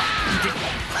あ行け。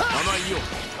甘いよ。い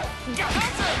け。い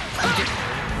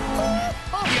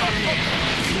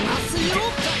ますよ。よ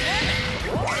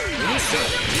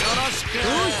ろしく。どう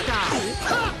した？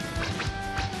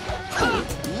もうここ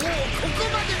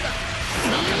までだ。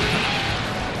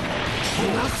来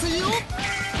ますよ。い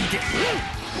け。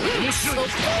面白い。い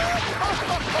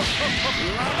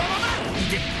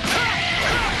け。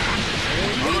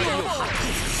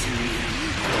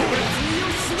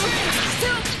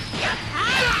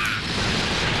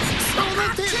その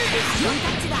手で。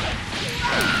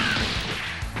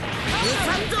Fuck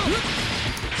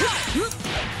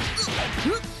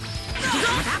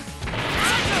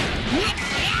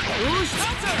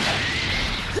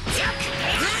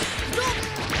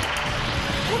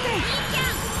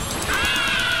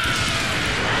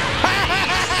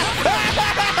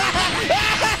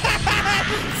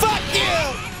you!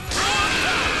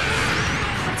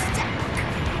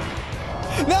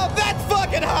 Now that's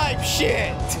fucking hype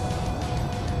shit!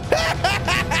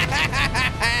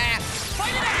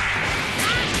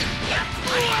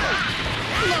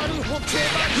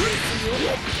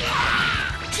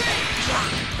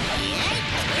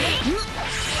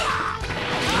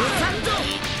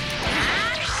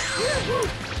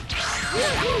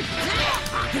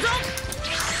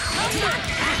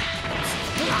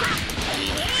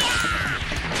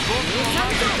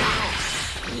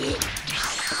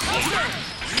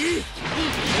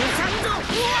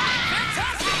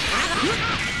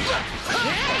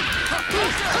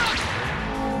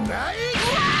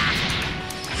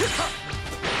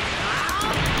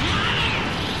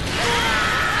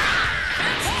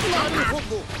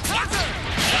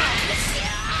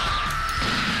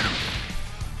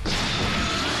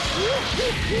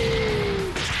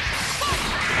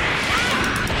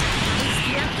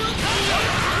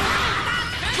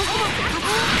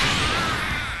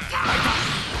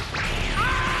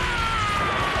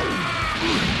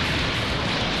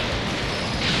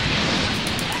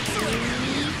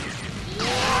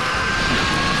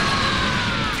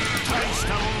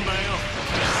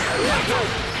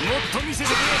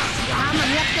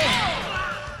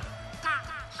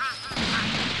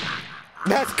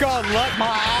 That's called luck my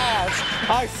ass.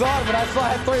 I saw it, but I saw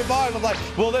it had 3 bars. I'm like,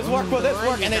 will this work? Will this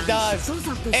work? And it does.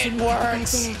 It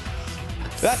works.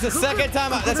 That's the second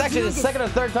time. That's actually the second or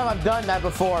third time I've done that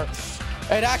before.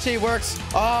 It actually works.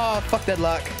 Oh, fuck that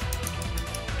luck.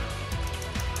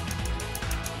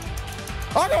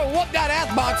 I'm gonna whoop that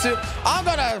ass, Matsu. I'm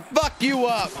gonna fuck you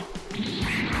up.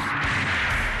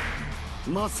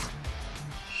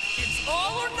 It's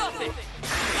all or nothing.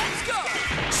 Let's go.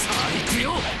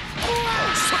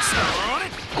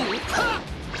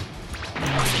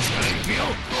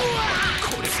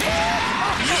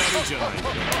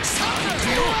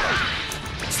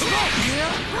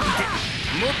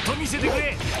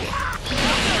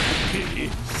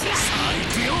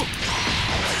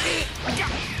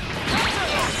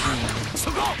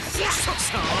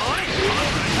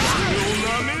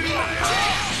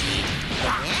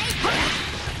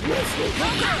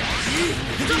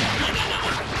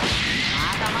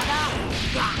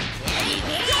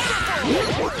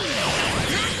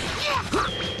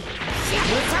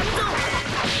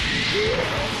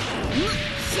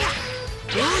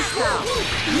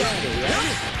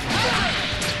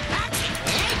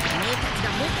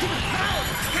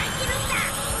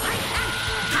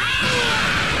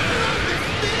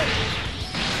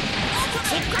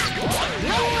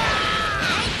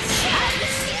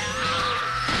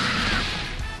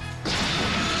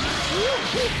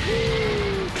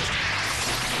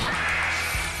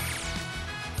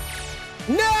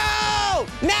 No!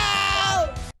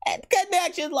 No!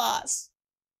 Connection loss.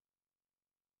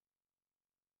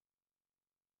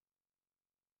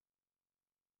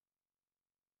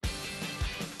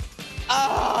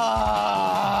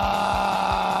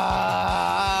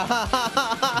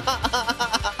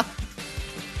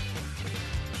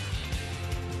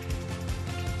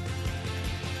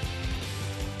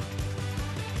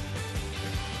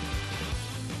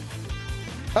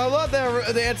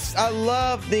 I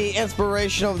love the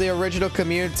inspiration of the original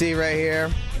community right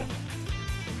here.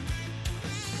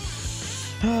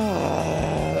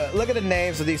 Look at the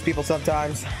names of these people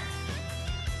sometimes.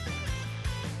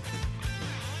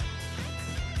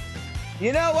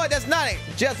 You know what? That's not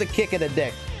just a kick in the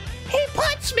dick. He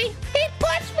punched me. He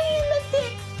punched me in the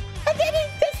dick. I didn't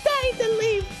decide to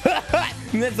leave.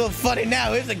 That's so funny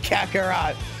now, isn't it,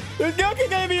 Kakarot? Is Goku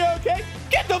gonna be okay?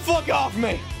 Get the fuck off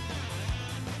me.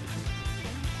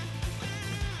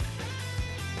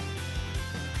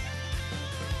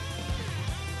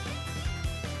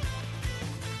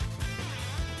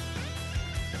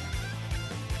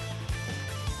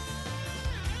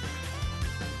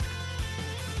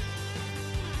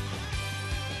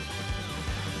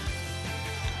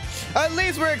 At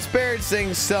least we're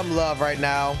experiencing some love right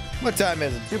now. What time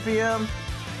is it? 2 p.m.?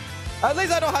 At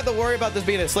least I don't have to worry about this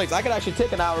being a slate. I can actually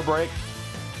take an hour break,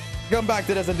 come back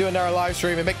to this and do another live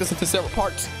stream and make this into several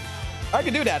parts. I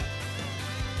can do that.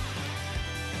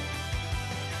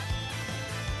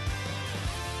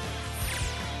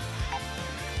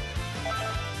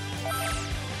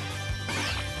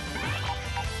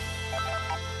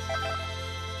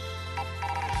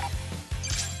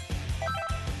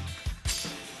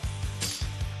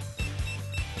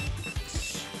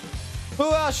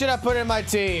 Who else should I put in my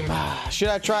team? Should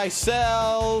I try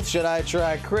Cell? Should I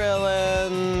try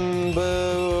Krillin?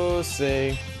 Boo.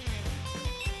 See.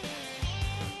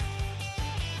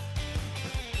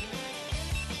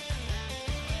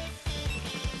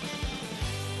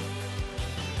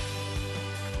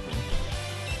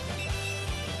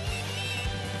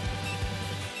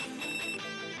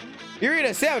 You're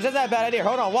eating a sandwich. That's not a bad idea.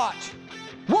 Hold on, watch.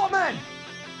 Woman!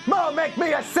 Mo, make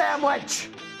me a sandwich!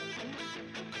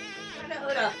 I know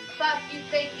who the fuck you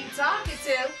think you talking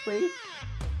to. Please.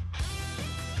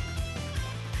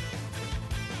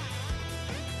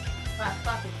 I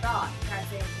fucking thought. Can't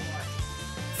say anymore.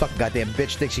 Fucking goddamn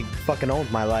bitch thinks she fucking owns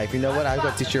my life. You know what? I'm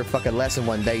gonna teach her a fucking lesson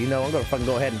one day. You know, I'm gonna fucking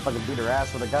go ahead and fucking beat her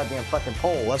ass with a goddamn fucking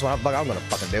pole. That's what I'm gonna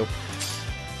fucking do.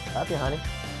 Happy, honey.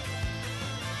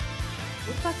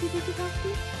 What the fuck you think you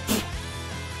talking to?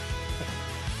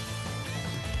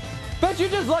 But you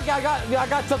just look, I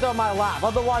got something on my lap.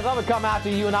 Otherwise, I would come after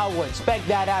you and I would spank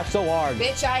that ass so hard.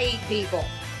 Bitch, I eat people.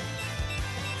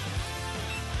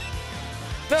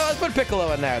 No, let's put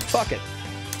Piccolo in there. Fuck it.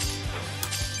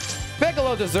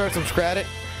 Piccolo deserves some credit.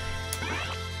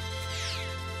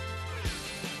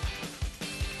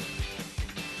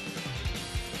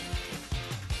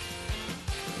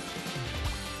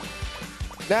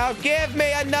 Now give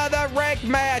me another rank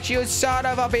match, you son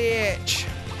of a bitch.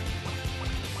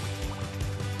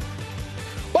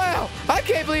 Wow, I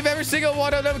can't believe every single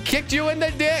one of them kicked you in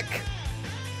the dick.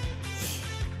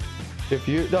 If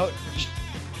you don't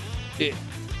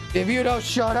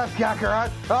shut up, Kakarot,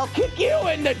 I'll kick you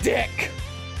in the dick.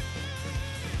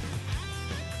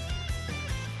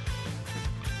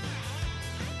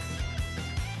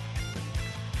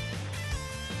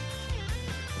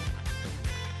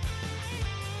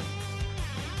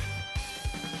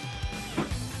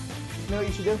 You know what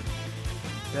you should do?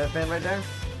 That fan right there?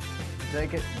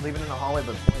 Take it, leave it in the hallway,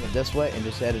 but point it this way and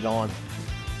just head it on.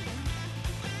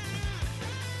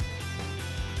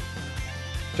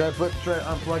 Try to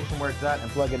unplug it from where it's at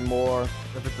and plug in more.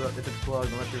 If it's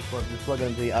plugged, unless you're plugged, just plug it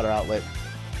into the other outlet.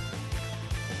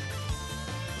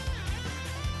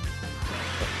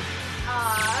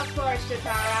 Of course,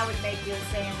 Shatara, I would make you a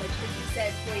sandwich, but you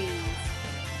said please.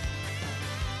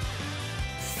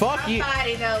 Fuck you.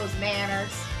 Somebody knows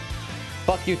manners.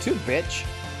 Fuck you too, bitch.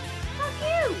 Fuck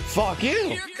you. Fuck you.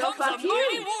 Here comes fuck a mighty you.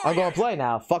 warrior. I'm gonna play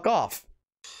now. Fuck off.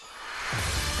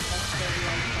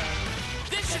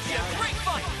 This should be a great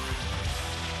fight.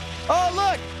 Oh,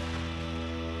 look!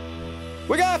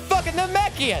 We got a fucking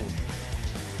Namekian!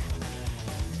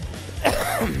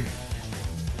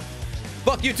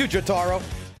 Fuck you too, Jotaro.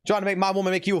 Trying to make my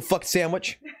woman make you a fucking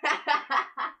sandwich.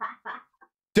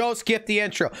 Don't skip the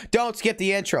intro. Don't skip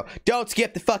the intro. Don't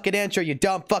skip the fucking intro, you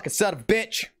dumb fucking son of a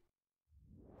bitch.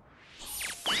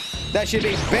 That should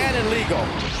be banned and legal.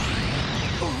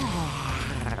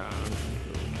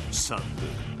 Son,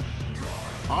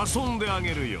 遊んであ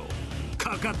げるよ。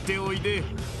かかっておいで。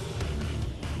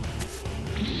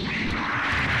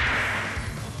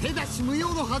手出し無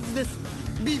用のはずです、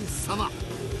ビルス様。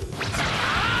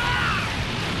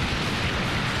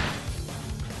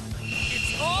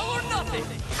It's all or nothing.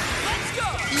 Let's go.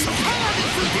 いかがで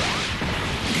す。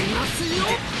いますよ。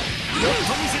もっ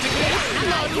と見せてくれ。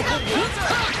なるほど。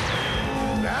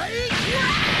い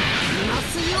ま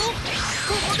すよ。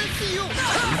ここですよ。い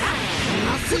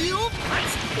ますよ。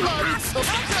なるほど。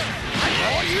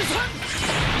おゆさん。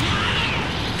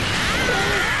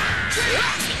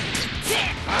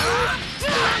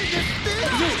なんですって。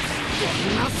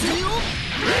いますよ。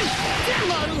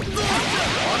なるほど。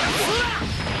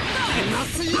いま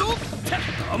すよ。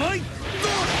甘い。普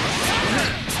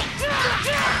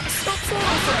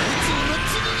通の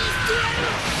チリにしてやる。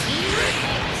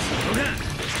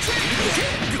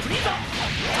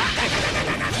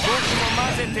僕も混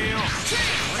ぜてよ。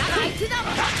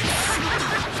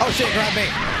 Oh shit, grab me.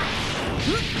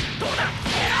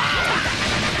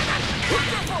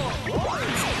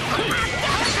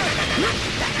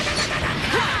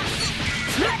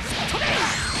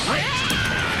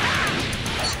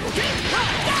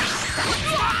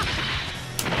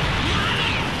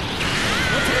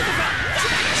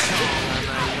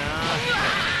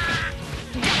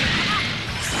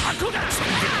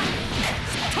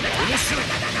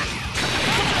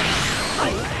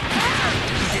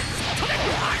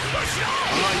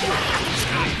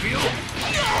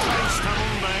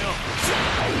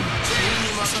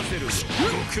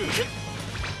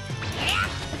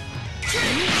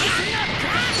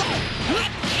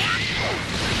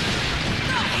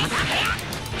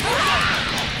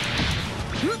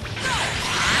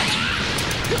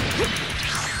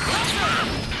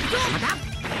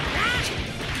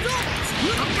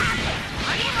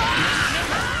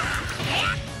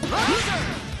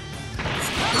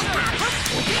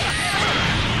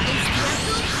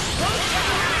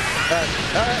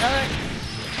 Alright.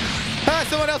 Ah,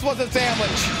 someone else wants a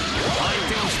sandwich.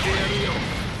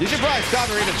 You should probably stop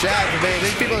and read the chat today.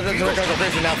 These people are just going to go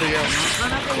crazy now for you.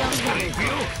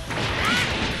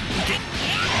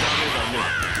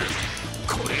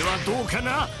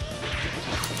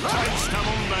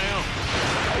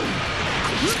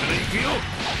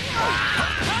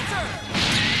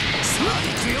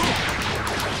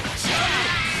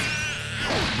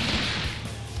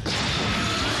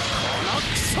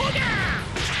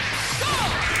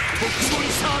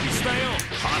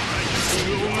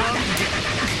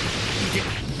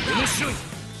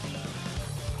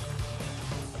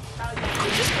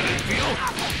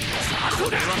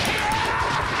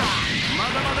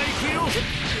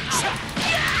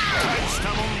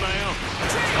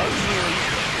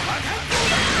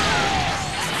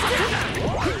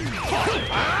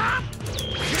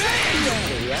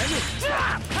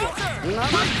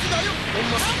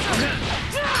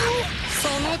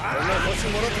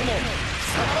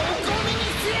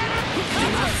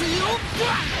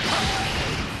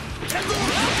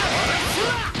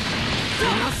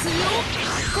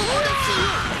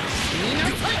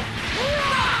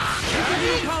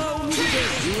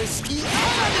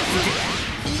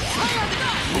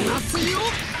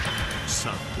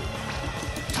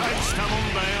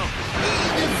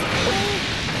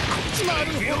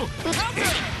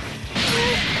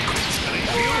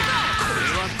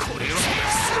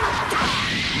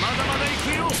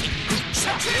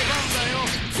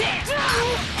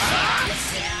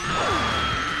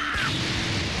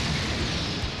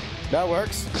 That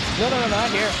works. No, not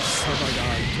here.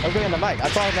 I'm getting the mic. I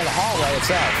thought it was in the hallway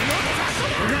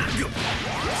itself.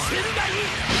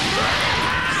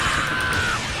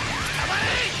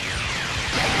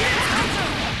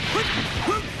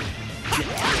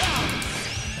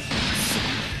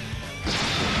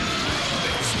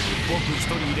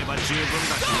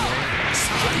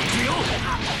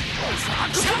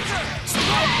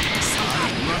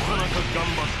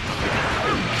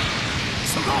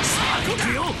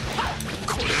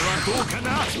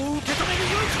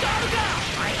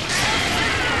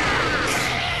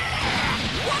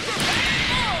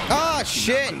 Oh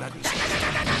shit!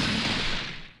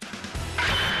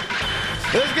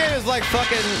 This game is like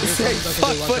fucking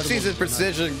fuck footsies and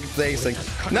precision facing.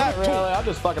 Not really, I'm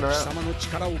just fucking around.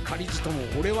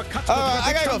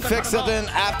 I gotta go fix something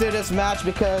after this match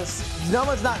because no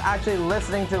one's not actually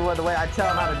listening to the way I tell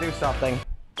them how to do something.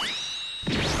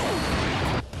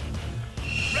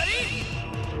 Ready?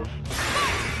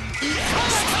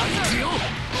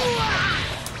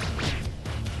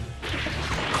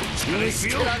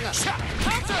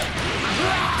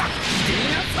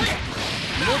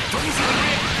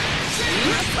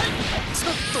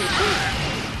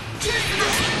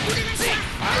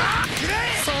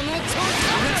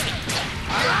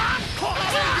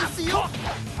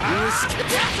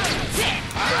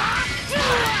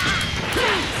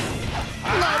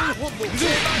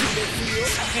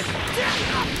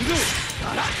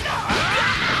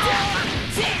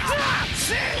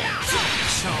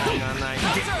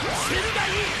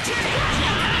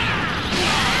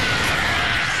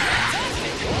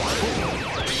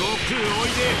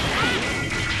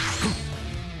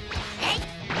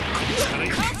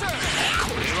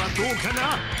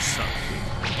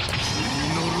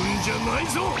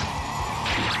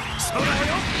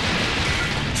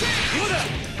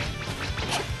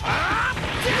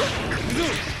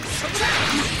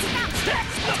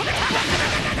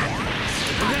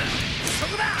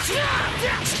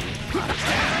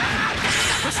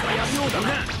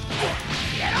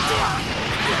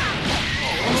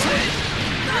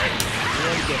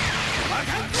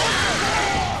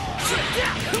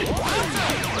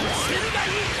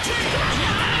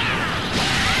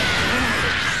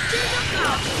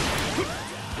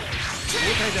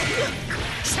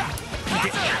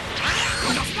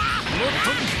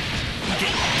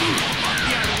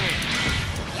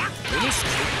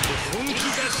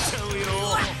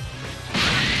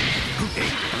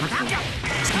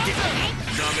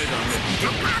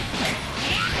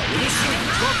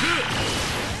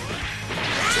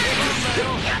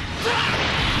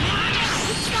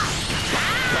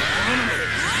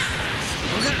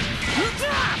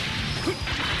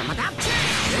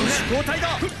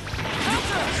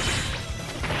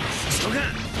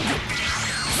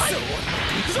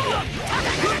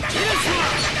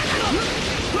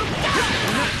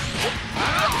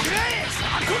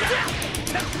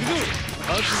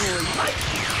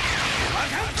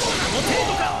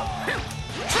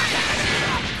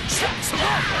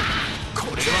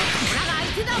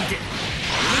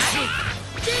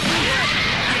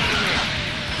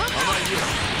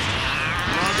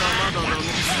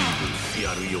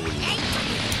 やるようになった。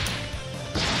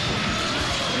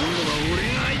今度は俺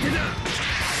が相手だ。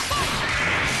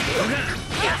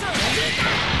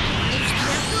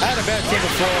 I had a bad team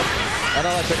before. I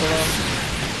don't like Piccolo.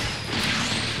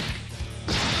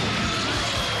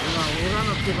 今オラ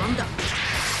の出番だ。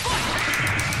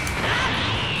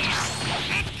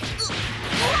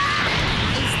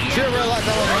 Sure, real life,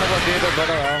 I wasn't gonna work either, but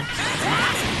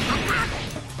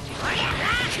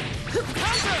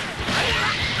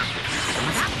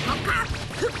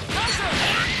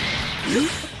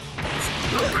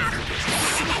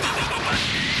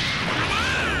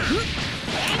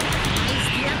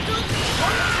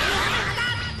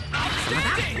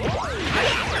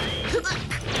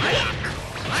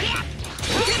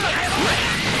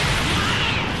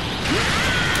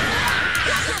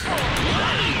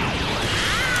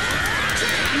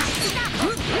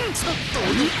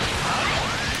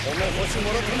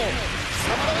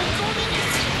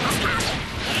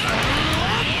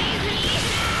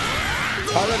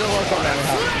how did it work on that?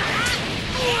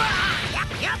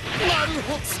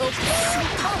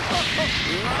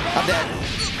 I'm dead.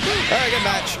 Alright, good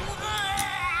match.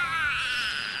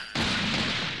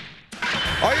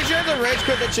 Are you sure the rage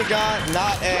quit that you got,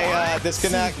 not a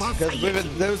disconnect? Because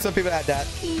there was some people that had that.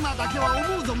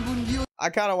 I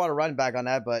kind of want to run back on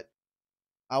that, but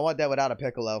I want that without a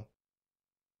Piccolo.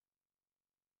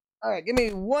 Alright, give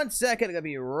me 1 second. I'm going to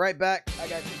be right back. I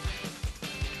got you.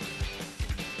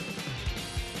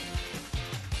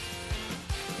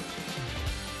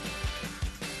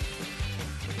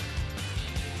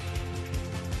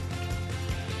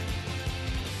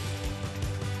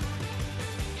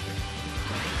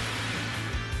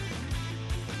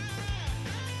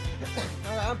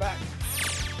 Alright, I'm back.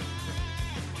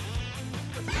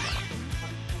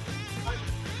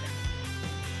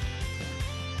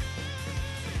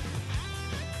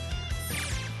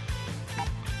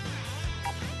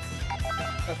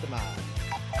 Customize.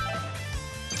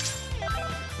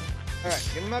 Alright,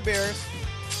 give me my beers.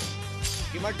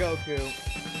 Give me my Goku.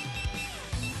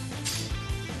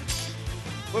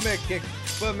 Put me a kick.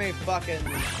 Put me fucking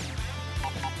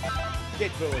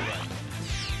get through again.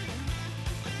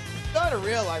 I'm starting to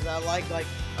realize I like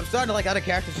I'm starting to like other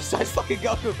characters besides fucking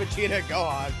Goku, Vegeta, and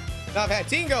Gohan. Now if I had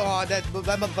Teen Gohan, that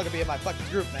motherfucker be in my fucking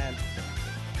group, man.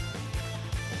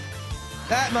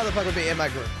 That motherfucker be in my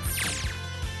group.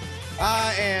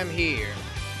 I am here.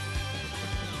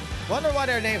 Wonder why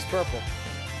their name's purple.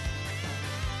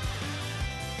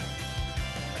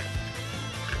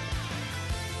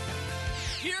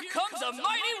 Here comes a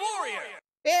mighty warrior.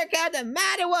 Here comes a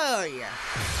mighty warrior.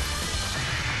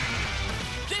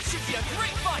 This should be a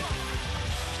great fight.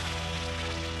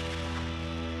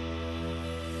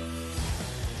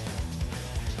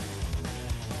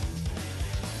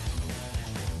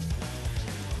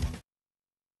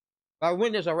 If I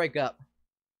win this, I'll wake up.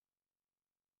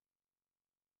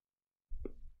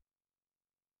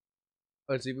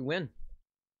 Let's see if we win.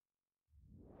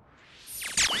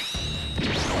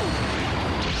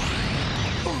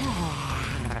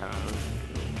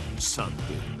さて、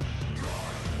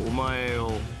お前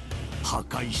を破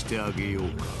壊してあげよう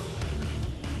か。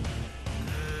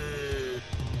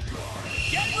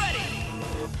Get ready.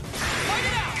 Fight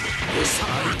it out. さあ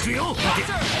行くよ。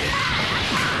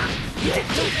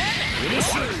嬉し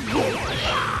い。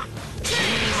君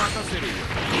に任せるよ。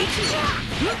し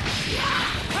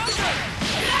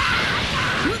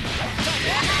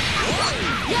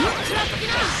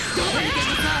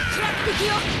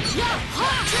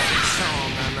ょう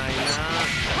がないな。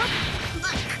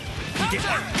見て。こ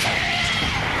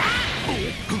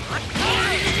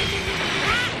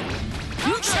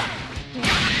っちか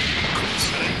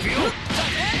ら行くよ。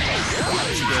こっ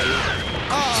ちだよ。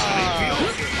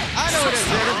I know what it is.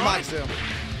 There's Matsu.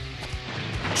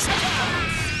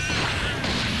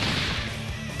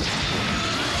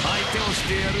 相手をして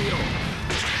やるよ。こ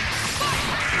っ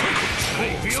ちから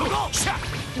行くよ。こっちから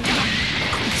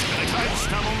大し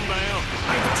たもんだよ。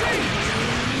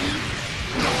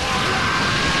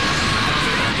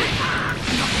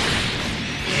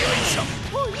よいしょ。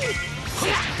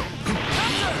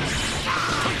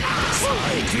さあ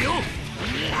行くよ。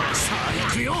さあ行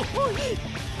くよ。さ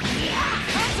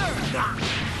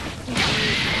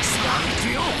あ行く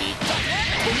よ。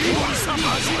飛び降りさ魔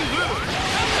人ブー。こっ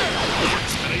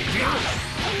ちから行くよ。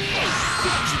こ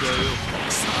っちだよ。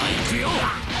さあ行くよ。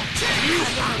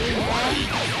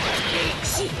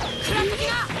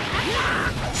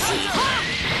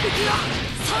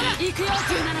行くよ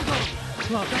17号。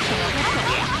分かった分かった。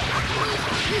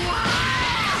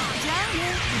じゃあね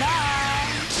バイ。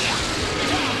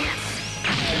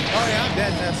Oh yeah, I'm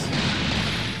dead in this.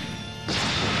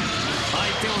 相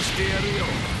手をしてやるよ。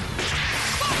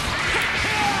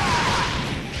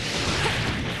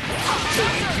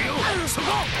そこ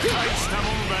大したも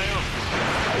んだよ。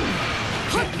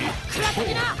そここ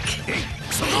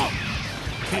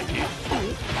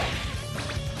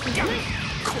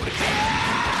れや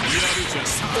るじゃ。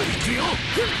さあ行くよ。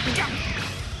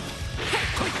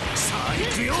さあ行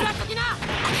くよ。こっ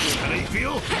ちから行く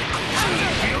よ。こっちから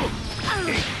行くよ。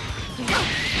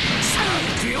さあ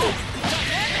行くよ。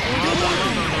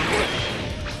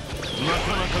な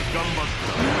かなか頑張った。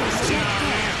じゃあ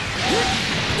ね。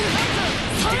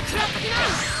も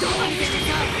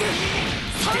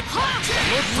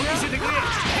っと見せてくれ。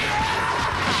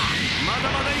まだ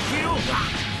まだ行くよ。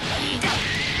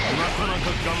なかなか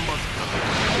頑張った。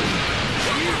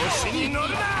調子に乗る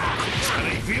な。こっちから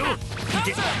行くよ。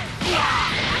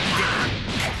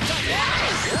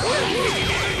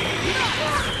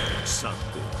さ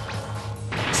て、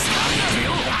さあ行くよ。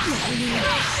こ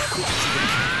っち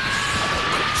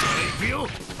から行くよ。こっ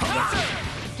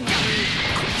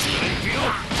ちから行くよ。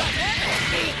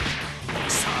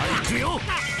さあ行くよ。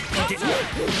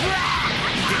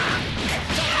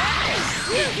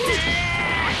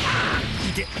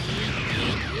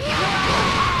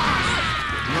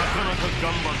なかなか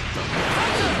頑張った。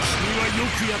君はよ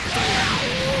くやったよ。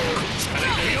こっちから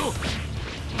行くよ。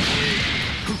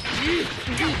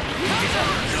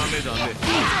ダメダメ。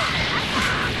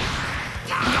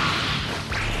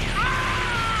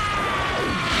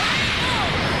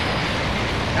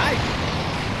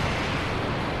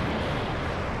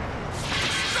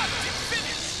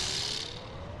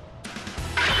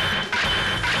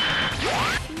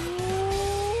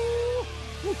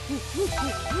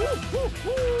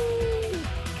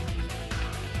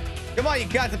Come on, you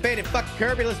constipated fucking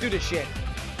Kirby, let's do this shit.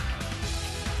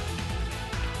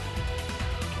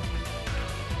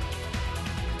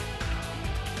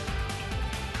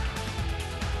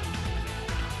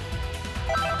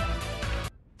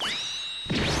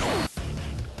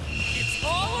 It's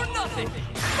all or nothing.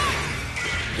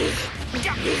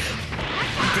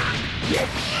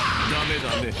 ダメダ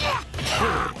メ。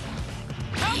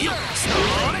よっ、そ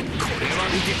れこれは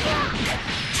見て。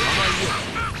甘いよ。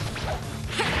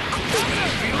こっちから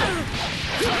行くよ。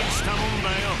大したもんだ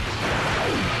よ。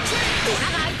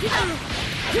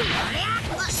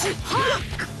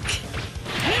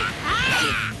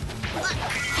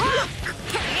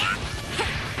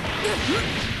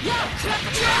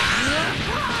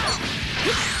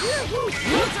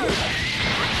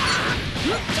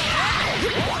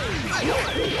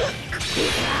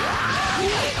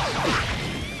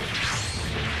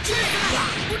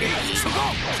そこ。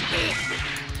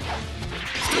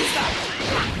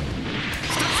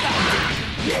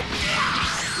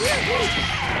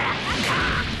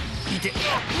いて。こ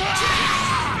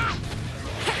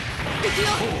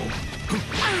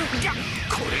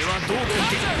れはどうか。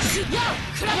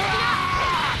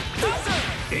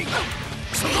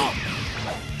そこ。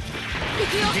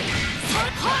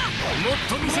もっ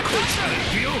と見せて。こっちから行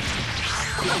くよ。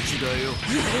こっちだよ。こっ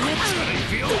ちから行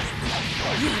くよ。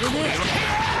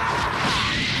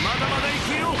まだまだ行く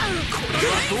よ。これ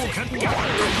はどうか。こっちから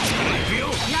行くよ。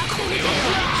これは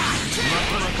な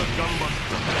かなか頑張っ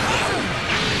た。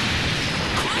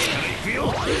こっちから行くよ。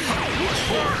これは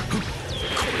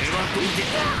どうで。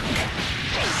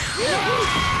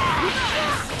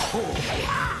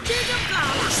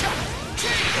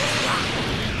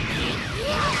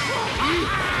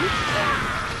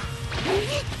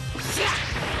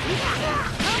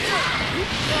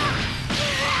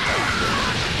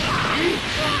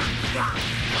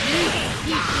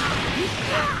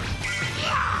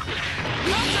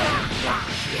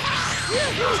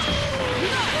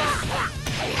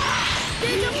大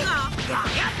丈夫か。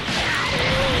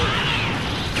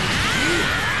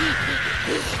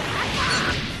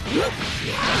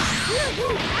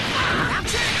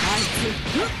あいつ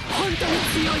本当に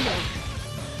強いよ。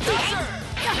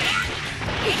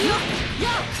いくよ。や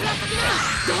あ、食らっときな。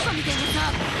どこ見てんのさ。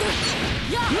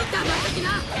やあ、黙っときな。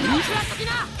食らっとき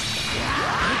な。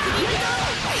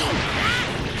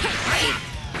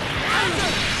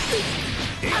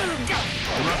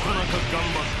なかなか頑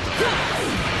張った。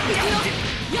いくよ。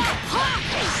やあ、はあ。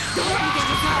どこ見てんの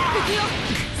さ。いくよ。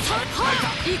はあ。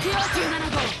いくよ、17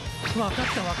号。わかっ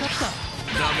たわかった。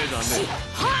ダメダメ。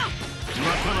はあ。な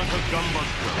かなか頑張っ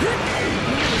た。無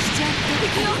理しちゃって。い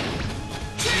くよ。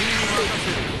君に任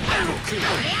せる。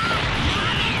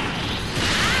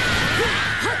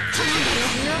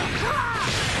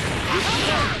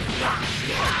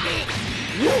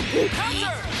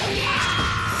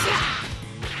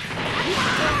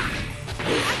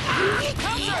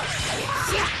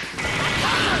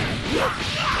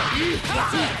Counter!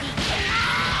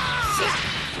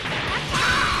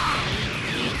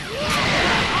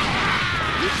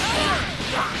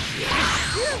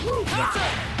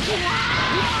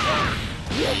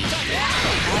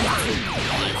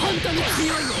 本当に強い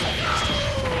よ。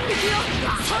いくよ。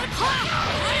さあ、は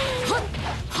あ、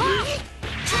は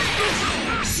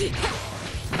あ、し。いく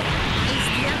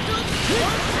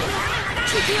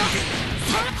よ。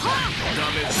さあ、はあ。ダ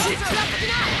メだ。し、クラッキ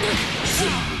な。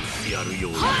やるよ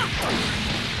うに。はあ。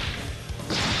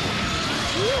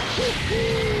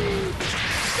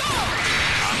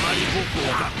あまり僕を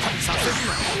がっかりさせる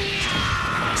な。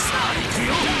さあ行くよ。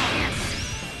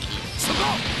そこ。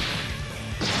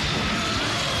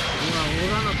今オ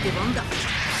ラの出番だ。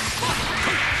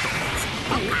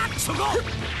そこ。さ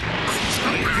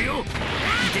あ行くよ。い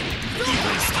け。いいボ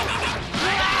イスだ。さ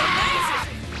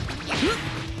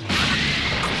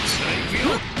あ行くよ。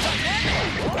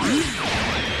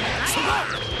そこ。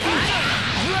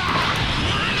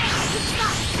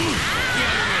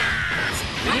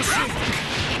面白い。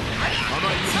甘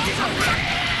い逃げ。さ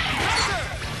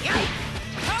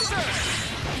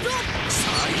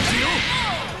あ行くよ。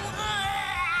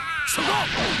そこ。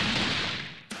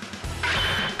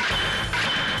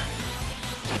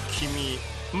君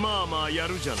まあまあや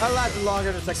るじゃない。 I lasted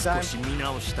longer the second 少し time. 見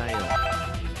直したよ。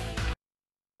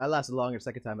 I lasted longer the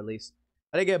second time at least.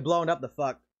 I didn't get blown up the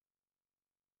fuck.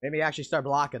 Maybe actually start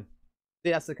blocking.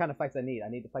 See, that's the kind of fights I need. I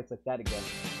need the fights like that again.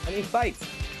 I need fights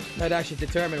that actually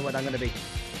determine what I'm gonna be.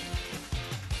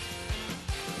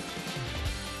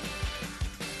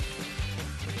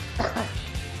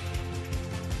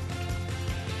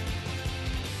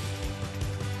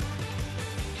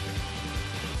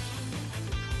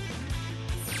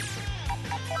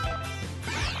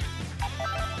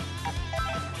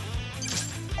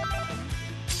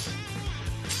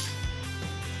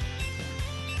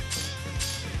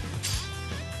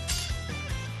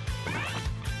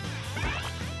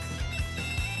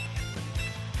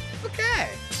 Okay.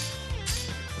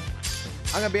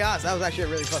 I'm gonna be honest, that was actually a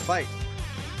really fun fight.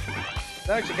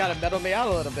 That actually kind of metaled me out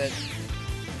a little bit.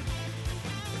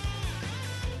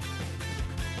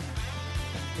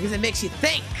 Because it makes you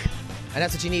think. And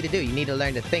that's what you need to do. You need to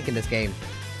learn to think in this game.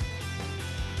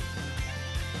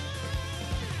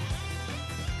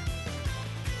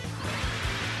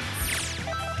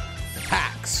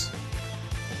 Packs.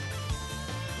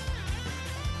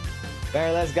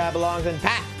 Very last guy belongs in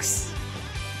packs.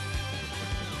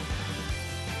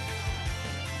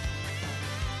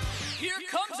 Here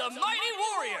comes a mighty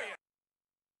warrior!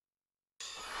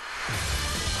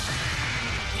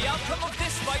 The outcome of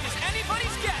this fight is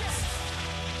anybody's guess!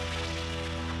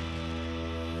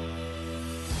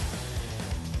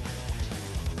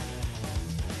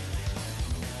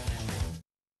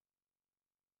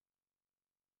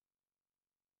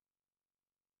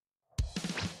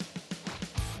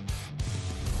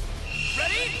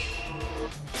 Ready?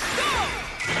 Go!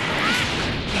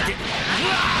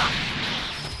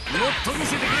 もっと見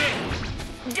せてくれ。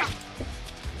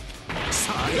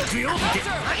さあ行くよ。甘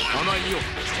いよ。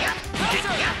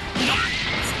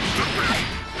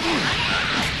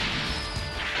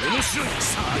面白い。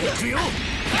さあ行くよ。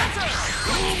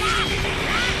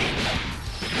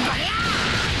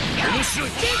面白い。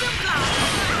出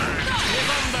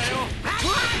番だよ。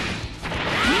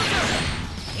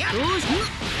どう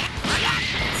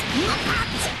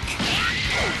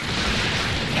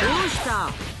した？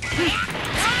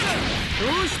ど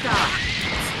うした？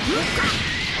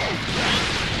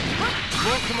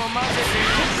僕も混ぜて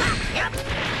よ。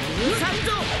許さんぞ。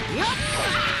よっ。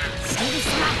好きです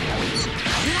か？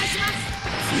お願いします。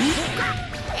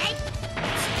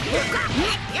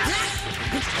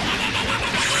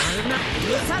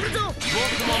許さんぞ。僕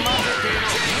も混ぜてよ。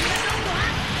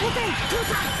おてん、父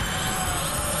さん。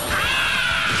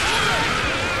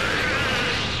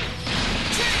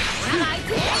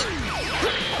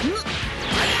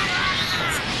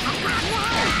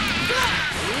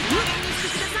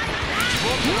僕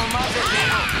も混ぜて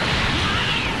よ。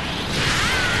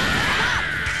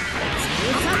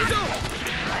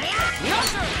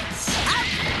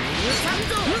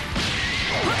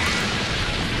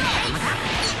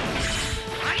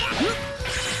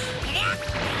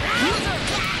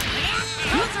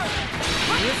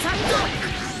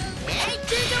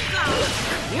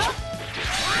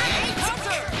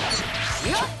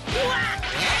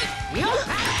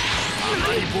あ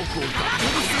まり僕をがっかり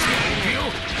させないでよ。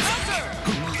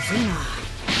まずいな。こ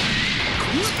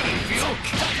っちから行くよ。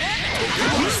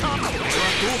さあこれは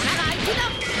どうか。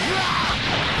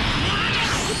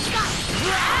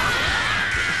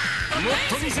もっ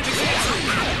と見せてくれ。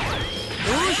ど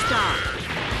うした？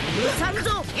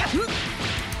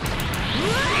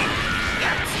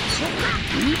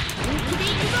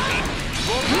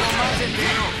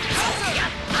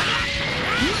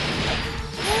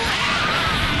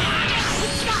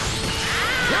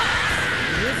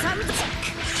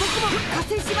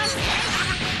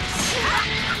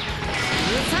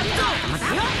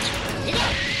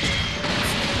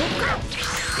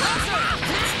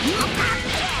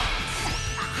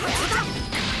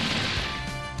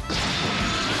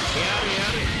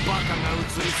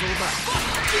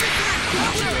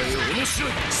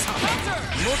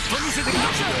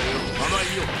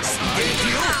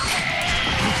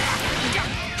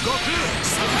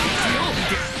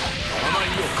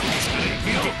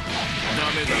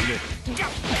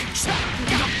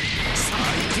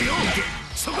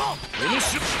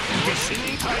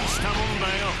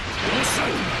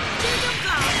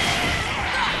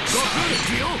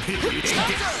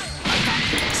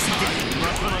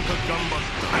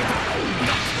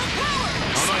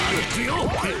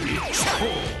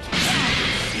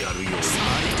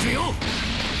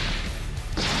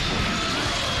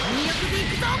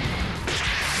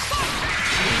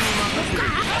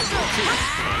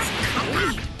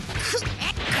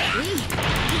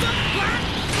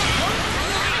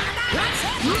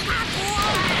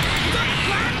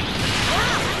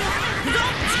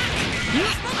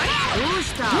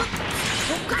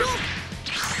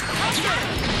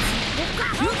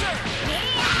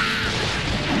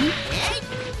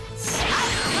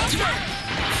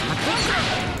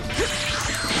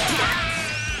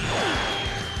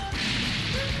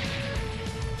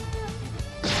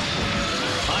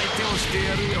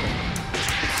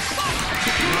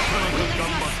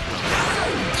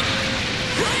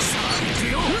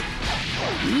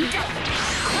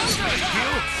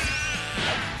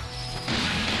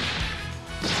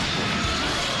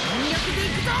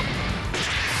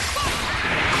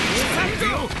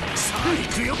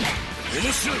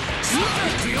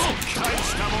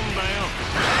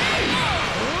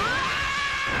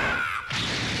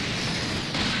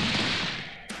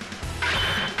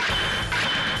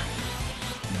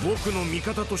僕の味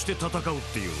方として戦うっ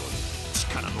ていうのに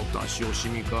力の出し惜し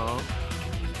みか。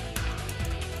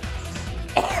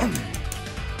I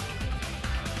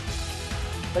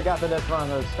think after this one, I'm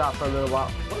gonna stop for a little while.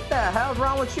 What the hell's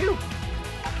wrong with you?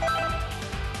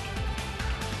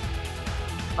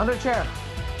 Under chair.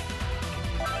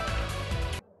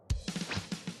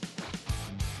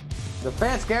 The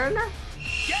fan scared in there?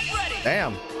 Get ready.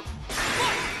 Damn.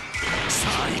 さ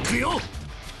あ行くよ。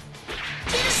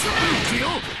さあ行くよ。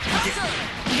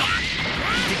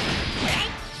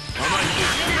甘いよ。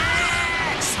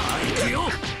さあ行くよ。もっ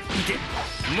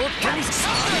と見せ。さ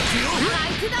あ行くよ。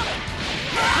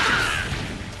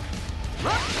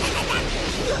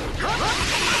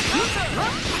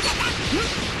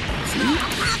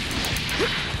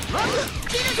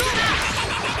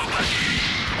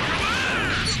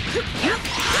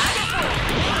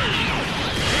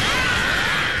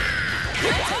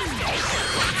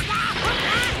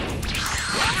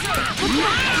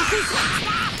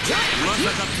まさ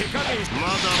か手加減まだま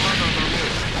だだね。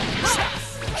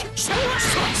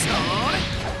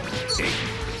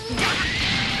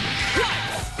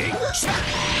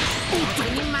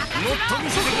もっと見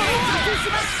せてくれ。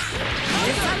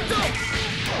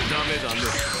ダメだね。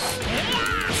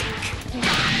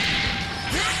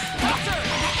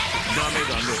ダメ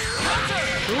だね。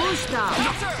どうした？ダ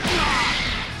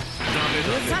メだ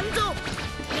ね。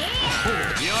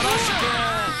よろしく。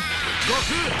悟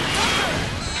空。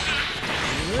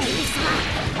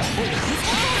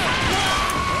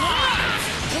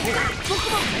僕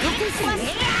も予定します。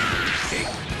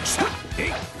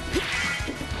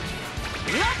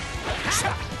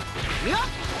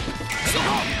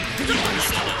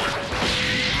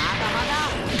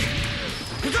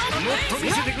もっと見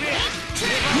せてくれ。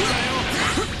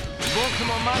僕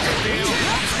も混ぜてよ。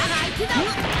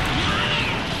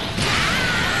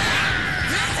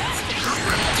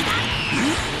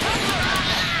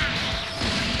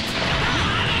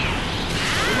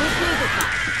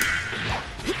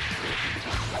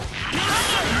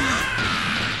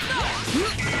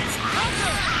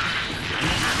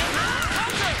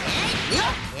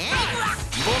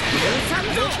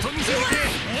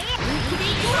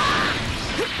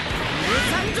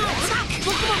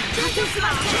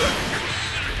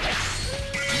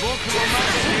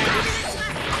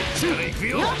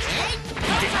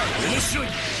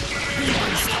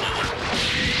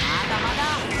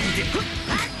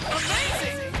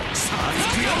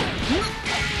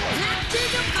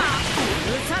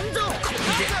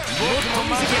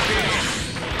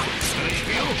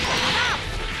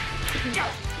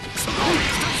こ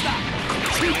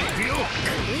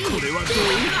れはどう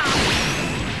だ。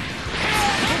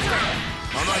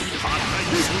甘い破壊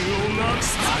中央がさ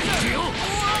あ行くよ。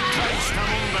大したも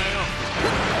んだよ。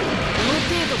この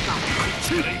程度か。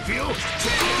行くよ。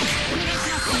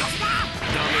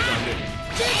ダメダメ。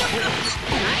出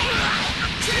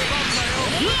番だよ。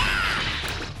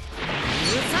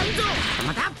三蔵ま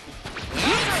たこ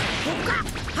こか。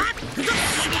はっくぞ。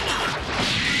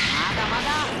まだまだ。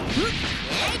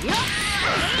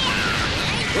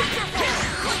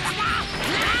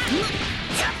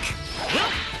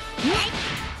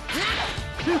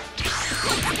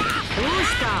どうし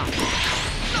た。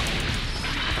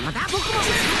また僕も。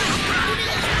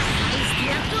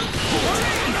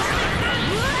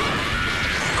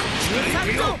三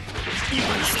蔵。ま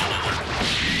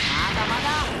だまだ。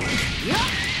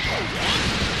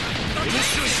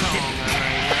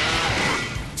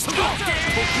そこボック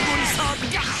ボリサーブ。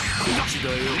こっちだ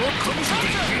よ。もうかぶせてい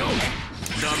くよ。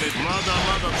ダメ、まだま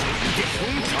だ続いて本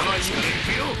気は行く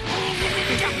よ。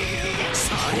さ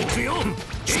あ行くよ。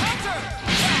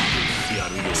や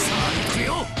るよ。さあ行くよ。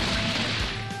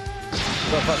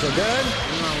So far so good.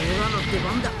 今俺らの出番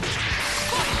だ。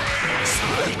さ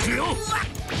あ行くよ。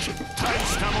大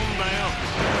したもんだよ。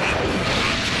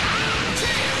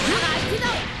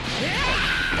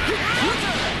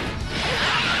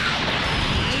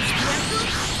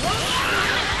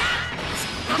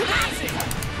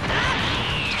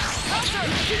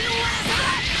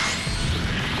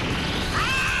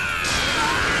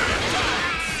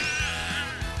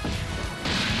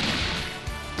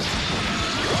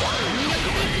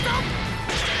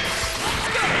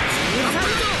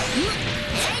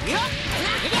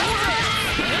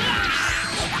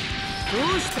どう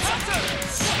した。相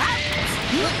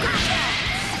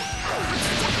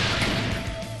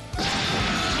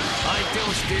手を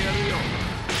してやるよ。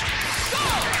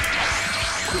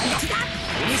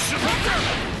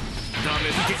ダメ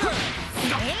だ。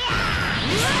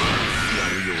や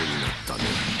るようになったね。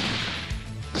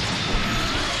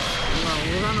今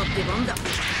俺らの出番だ。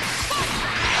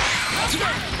三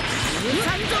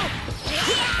蔵。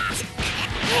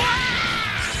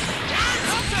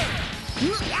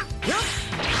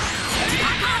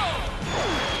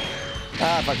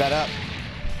Ah, I fucked that up.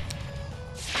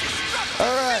 All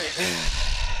right.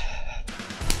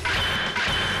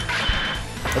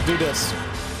 Let's do this.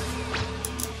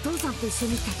 父さんと一緒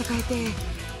に戦えて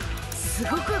す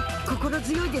ごく心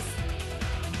強いです。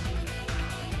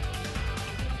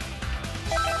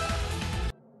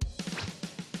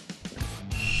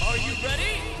Are you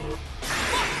ready?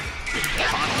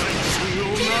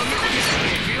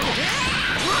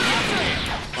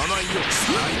 甘いよ。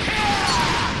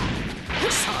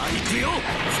さあ行くよ。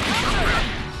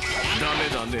ダメ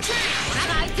だね。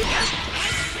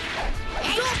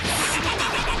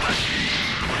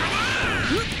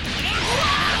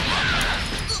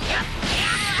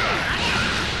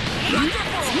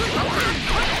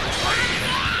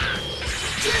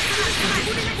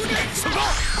そこ。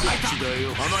こっちだよ。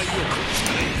甘いよ。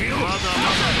行くよ。まだまだ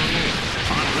だね。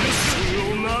破壊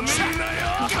をなめるなよ。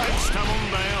大したもん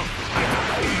だよ。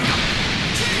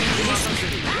任せ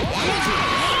る。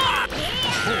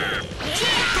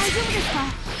大丈夫ですか。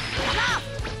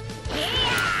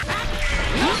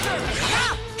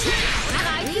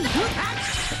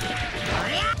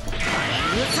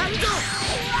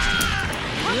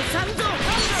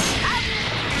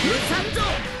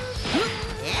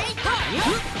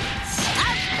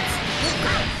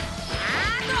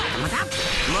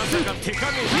まさか手加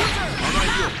減。甘い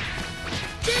よ。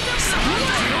さあ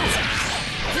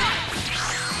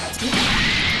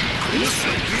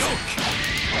行くよ。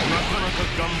なかなか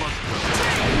頑張った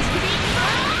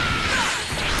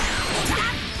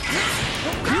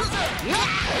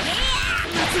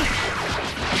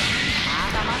ま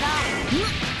だまだ。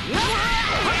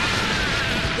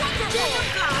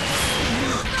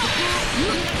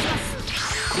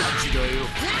こっちだよ。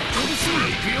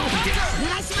行くよ。お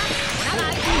願いします。ダ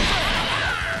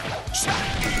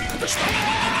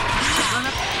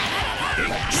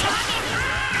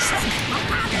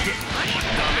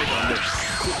メだね。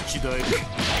こっちだよ。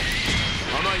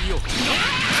甘いよ。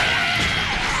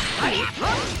頼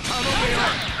むよ。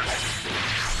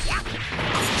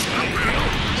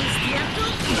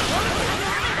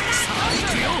さあ行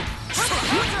くよ。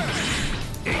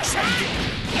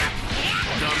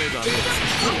ダメだね。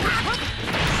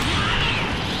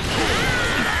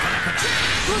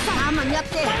父さんあんま似合って。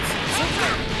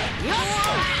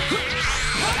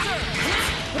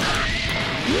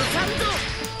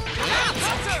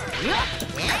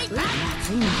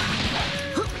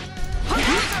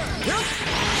ど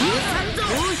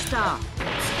うした。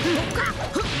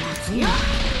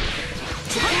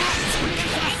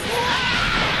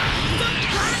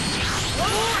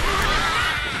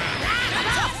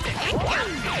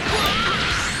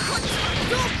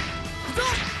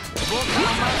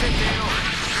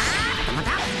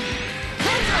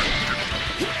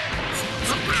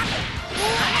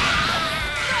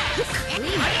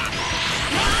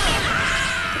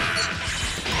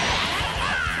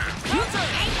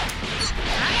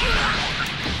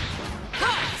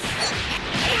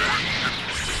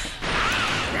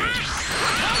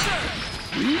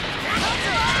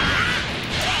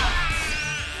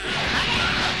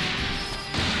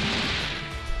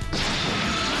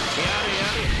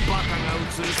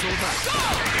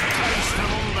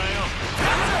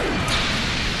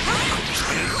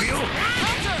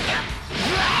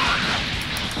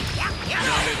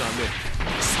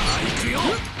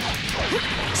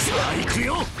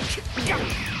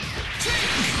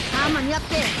間に合っ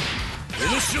て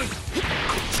面白い。こっ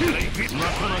ちから行く。なか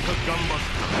なか頑張っ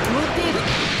た。持っている。出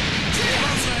ま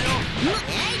すなよ。う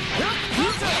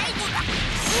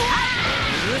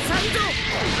るさいぞ。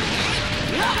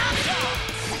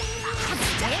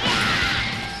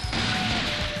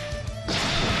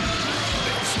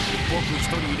僕一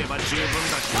人いれば十分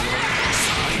だ。さ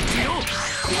あ行くよ。こ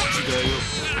っちだよ。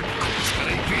こっちから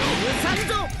行くよ。うるさい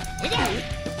ぞ。行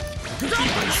くぞ。ま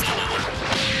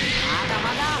だ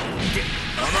まだ。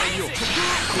甘いよ。こっち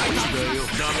だよ。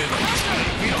ダメだ。行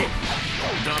くよ。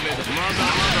ダメだ。まだ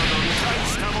まだだ。大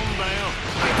したもんだよ。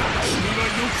君はよ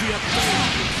くやった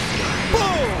よ。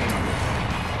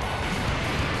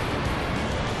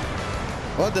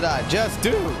What did I just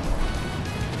do?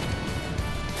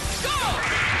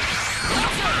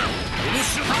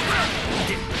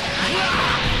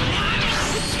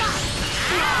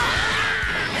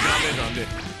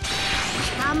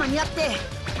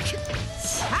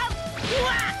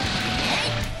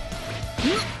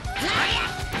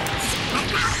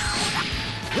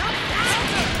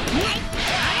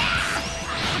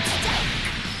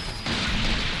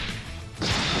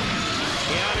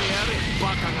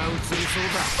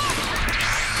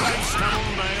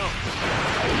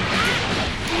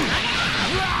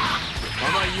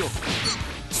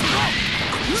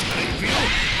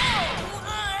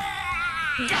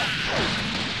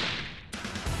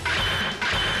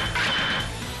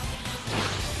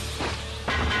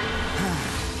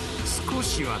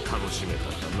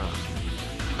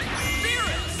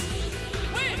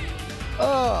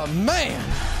 Oh man!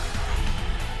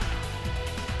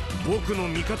 僕の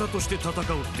味方として戦うっ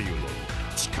ていうの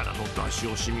力の出し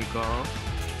惜しみか。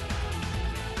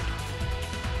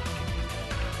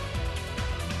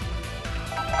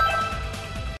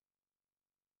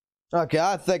Okay,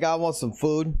 I think I want some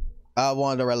food. I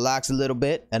want to relax a little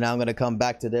bit, and I'm gonna come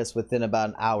back to this within about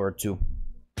an hour or two.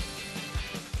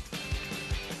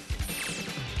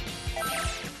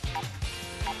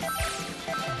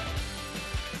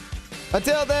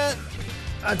 Until then,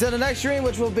 until the next stream,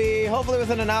 which will be hopefully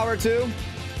within an hour or two,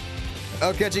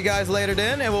 I'll catch you guys later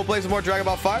then, and we'll play some more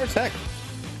DragonBall FighterZ. Heck,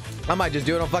 I might just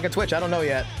do it on fucking Twitch. I don't know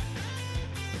yet.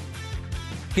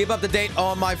 Keep up to date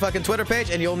on my fucking Twitter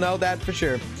page, and you'll know that for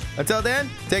sure. Until then,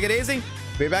 take it easy.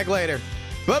 Be back later.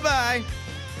 Bye-bye.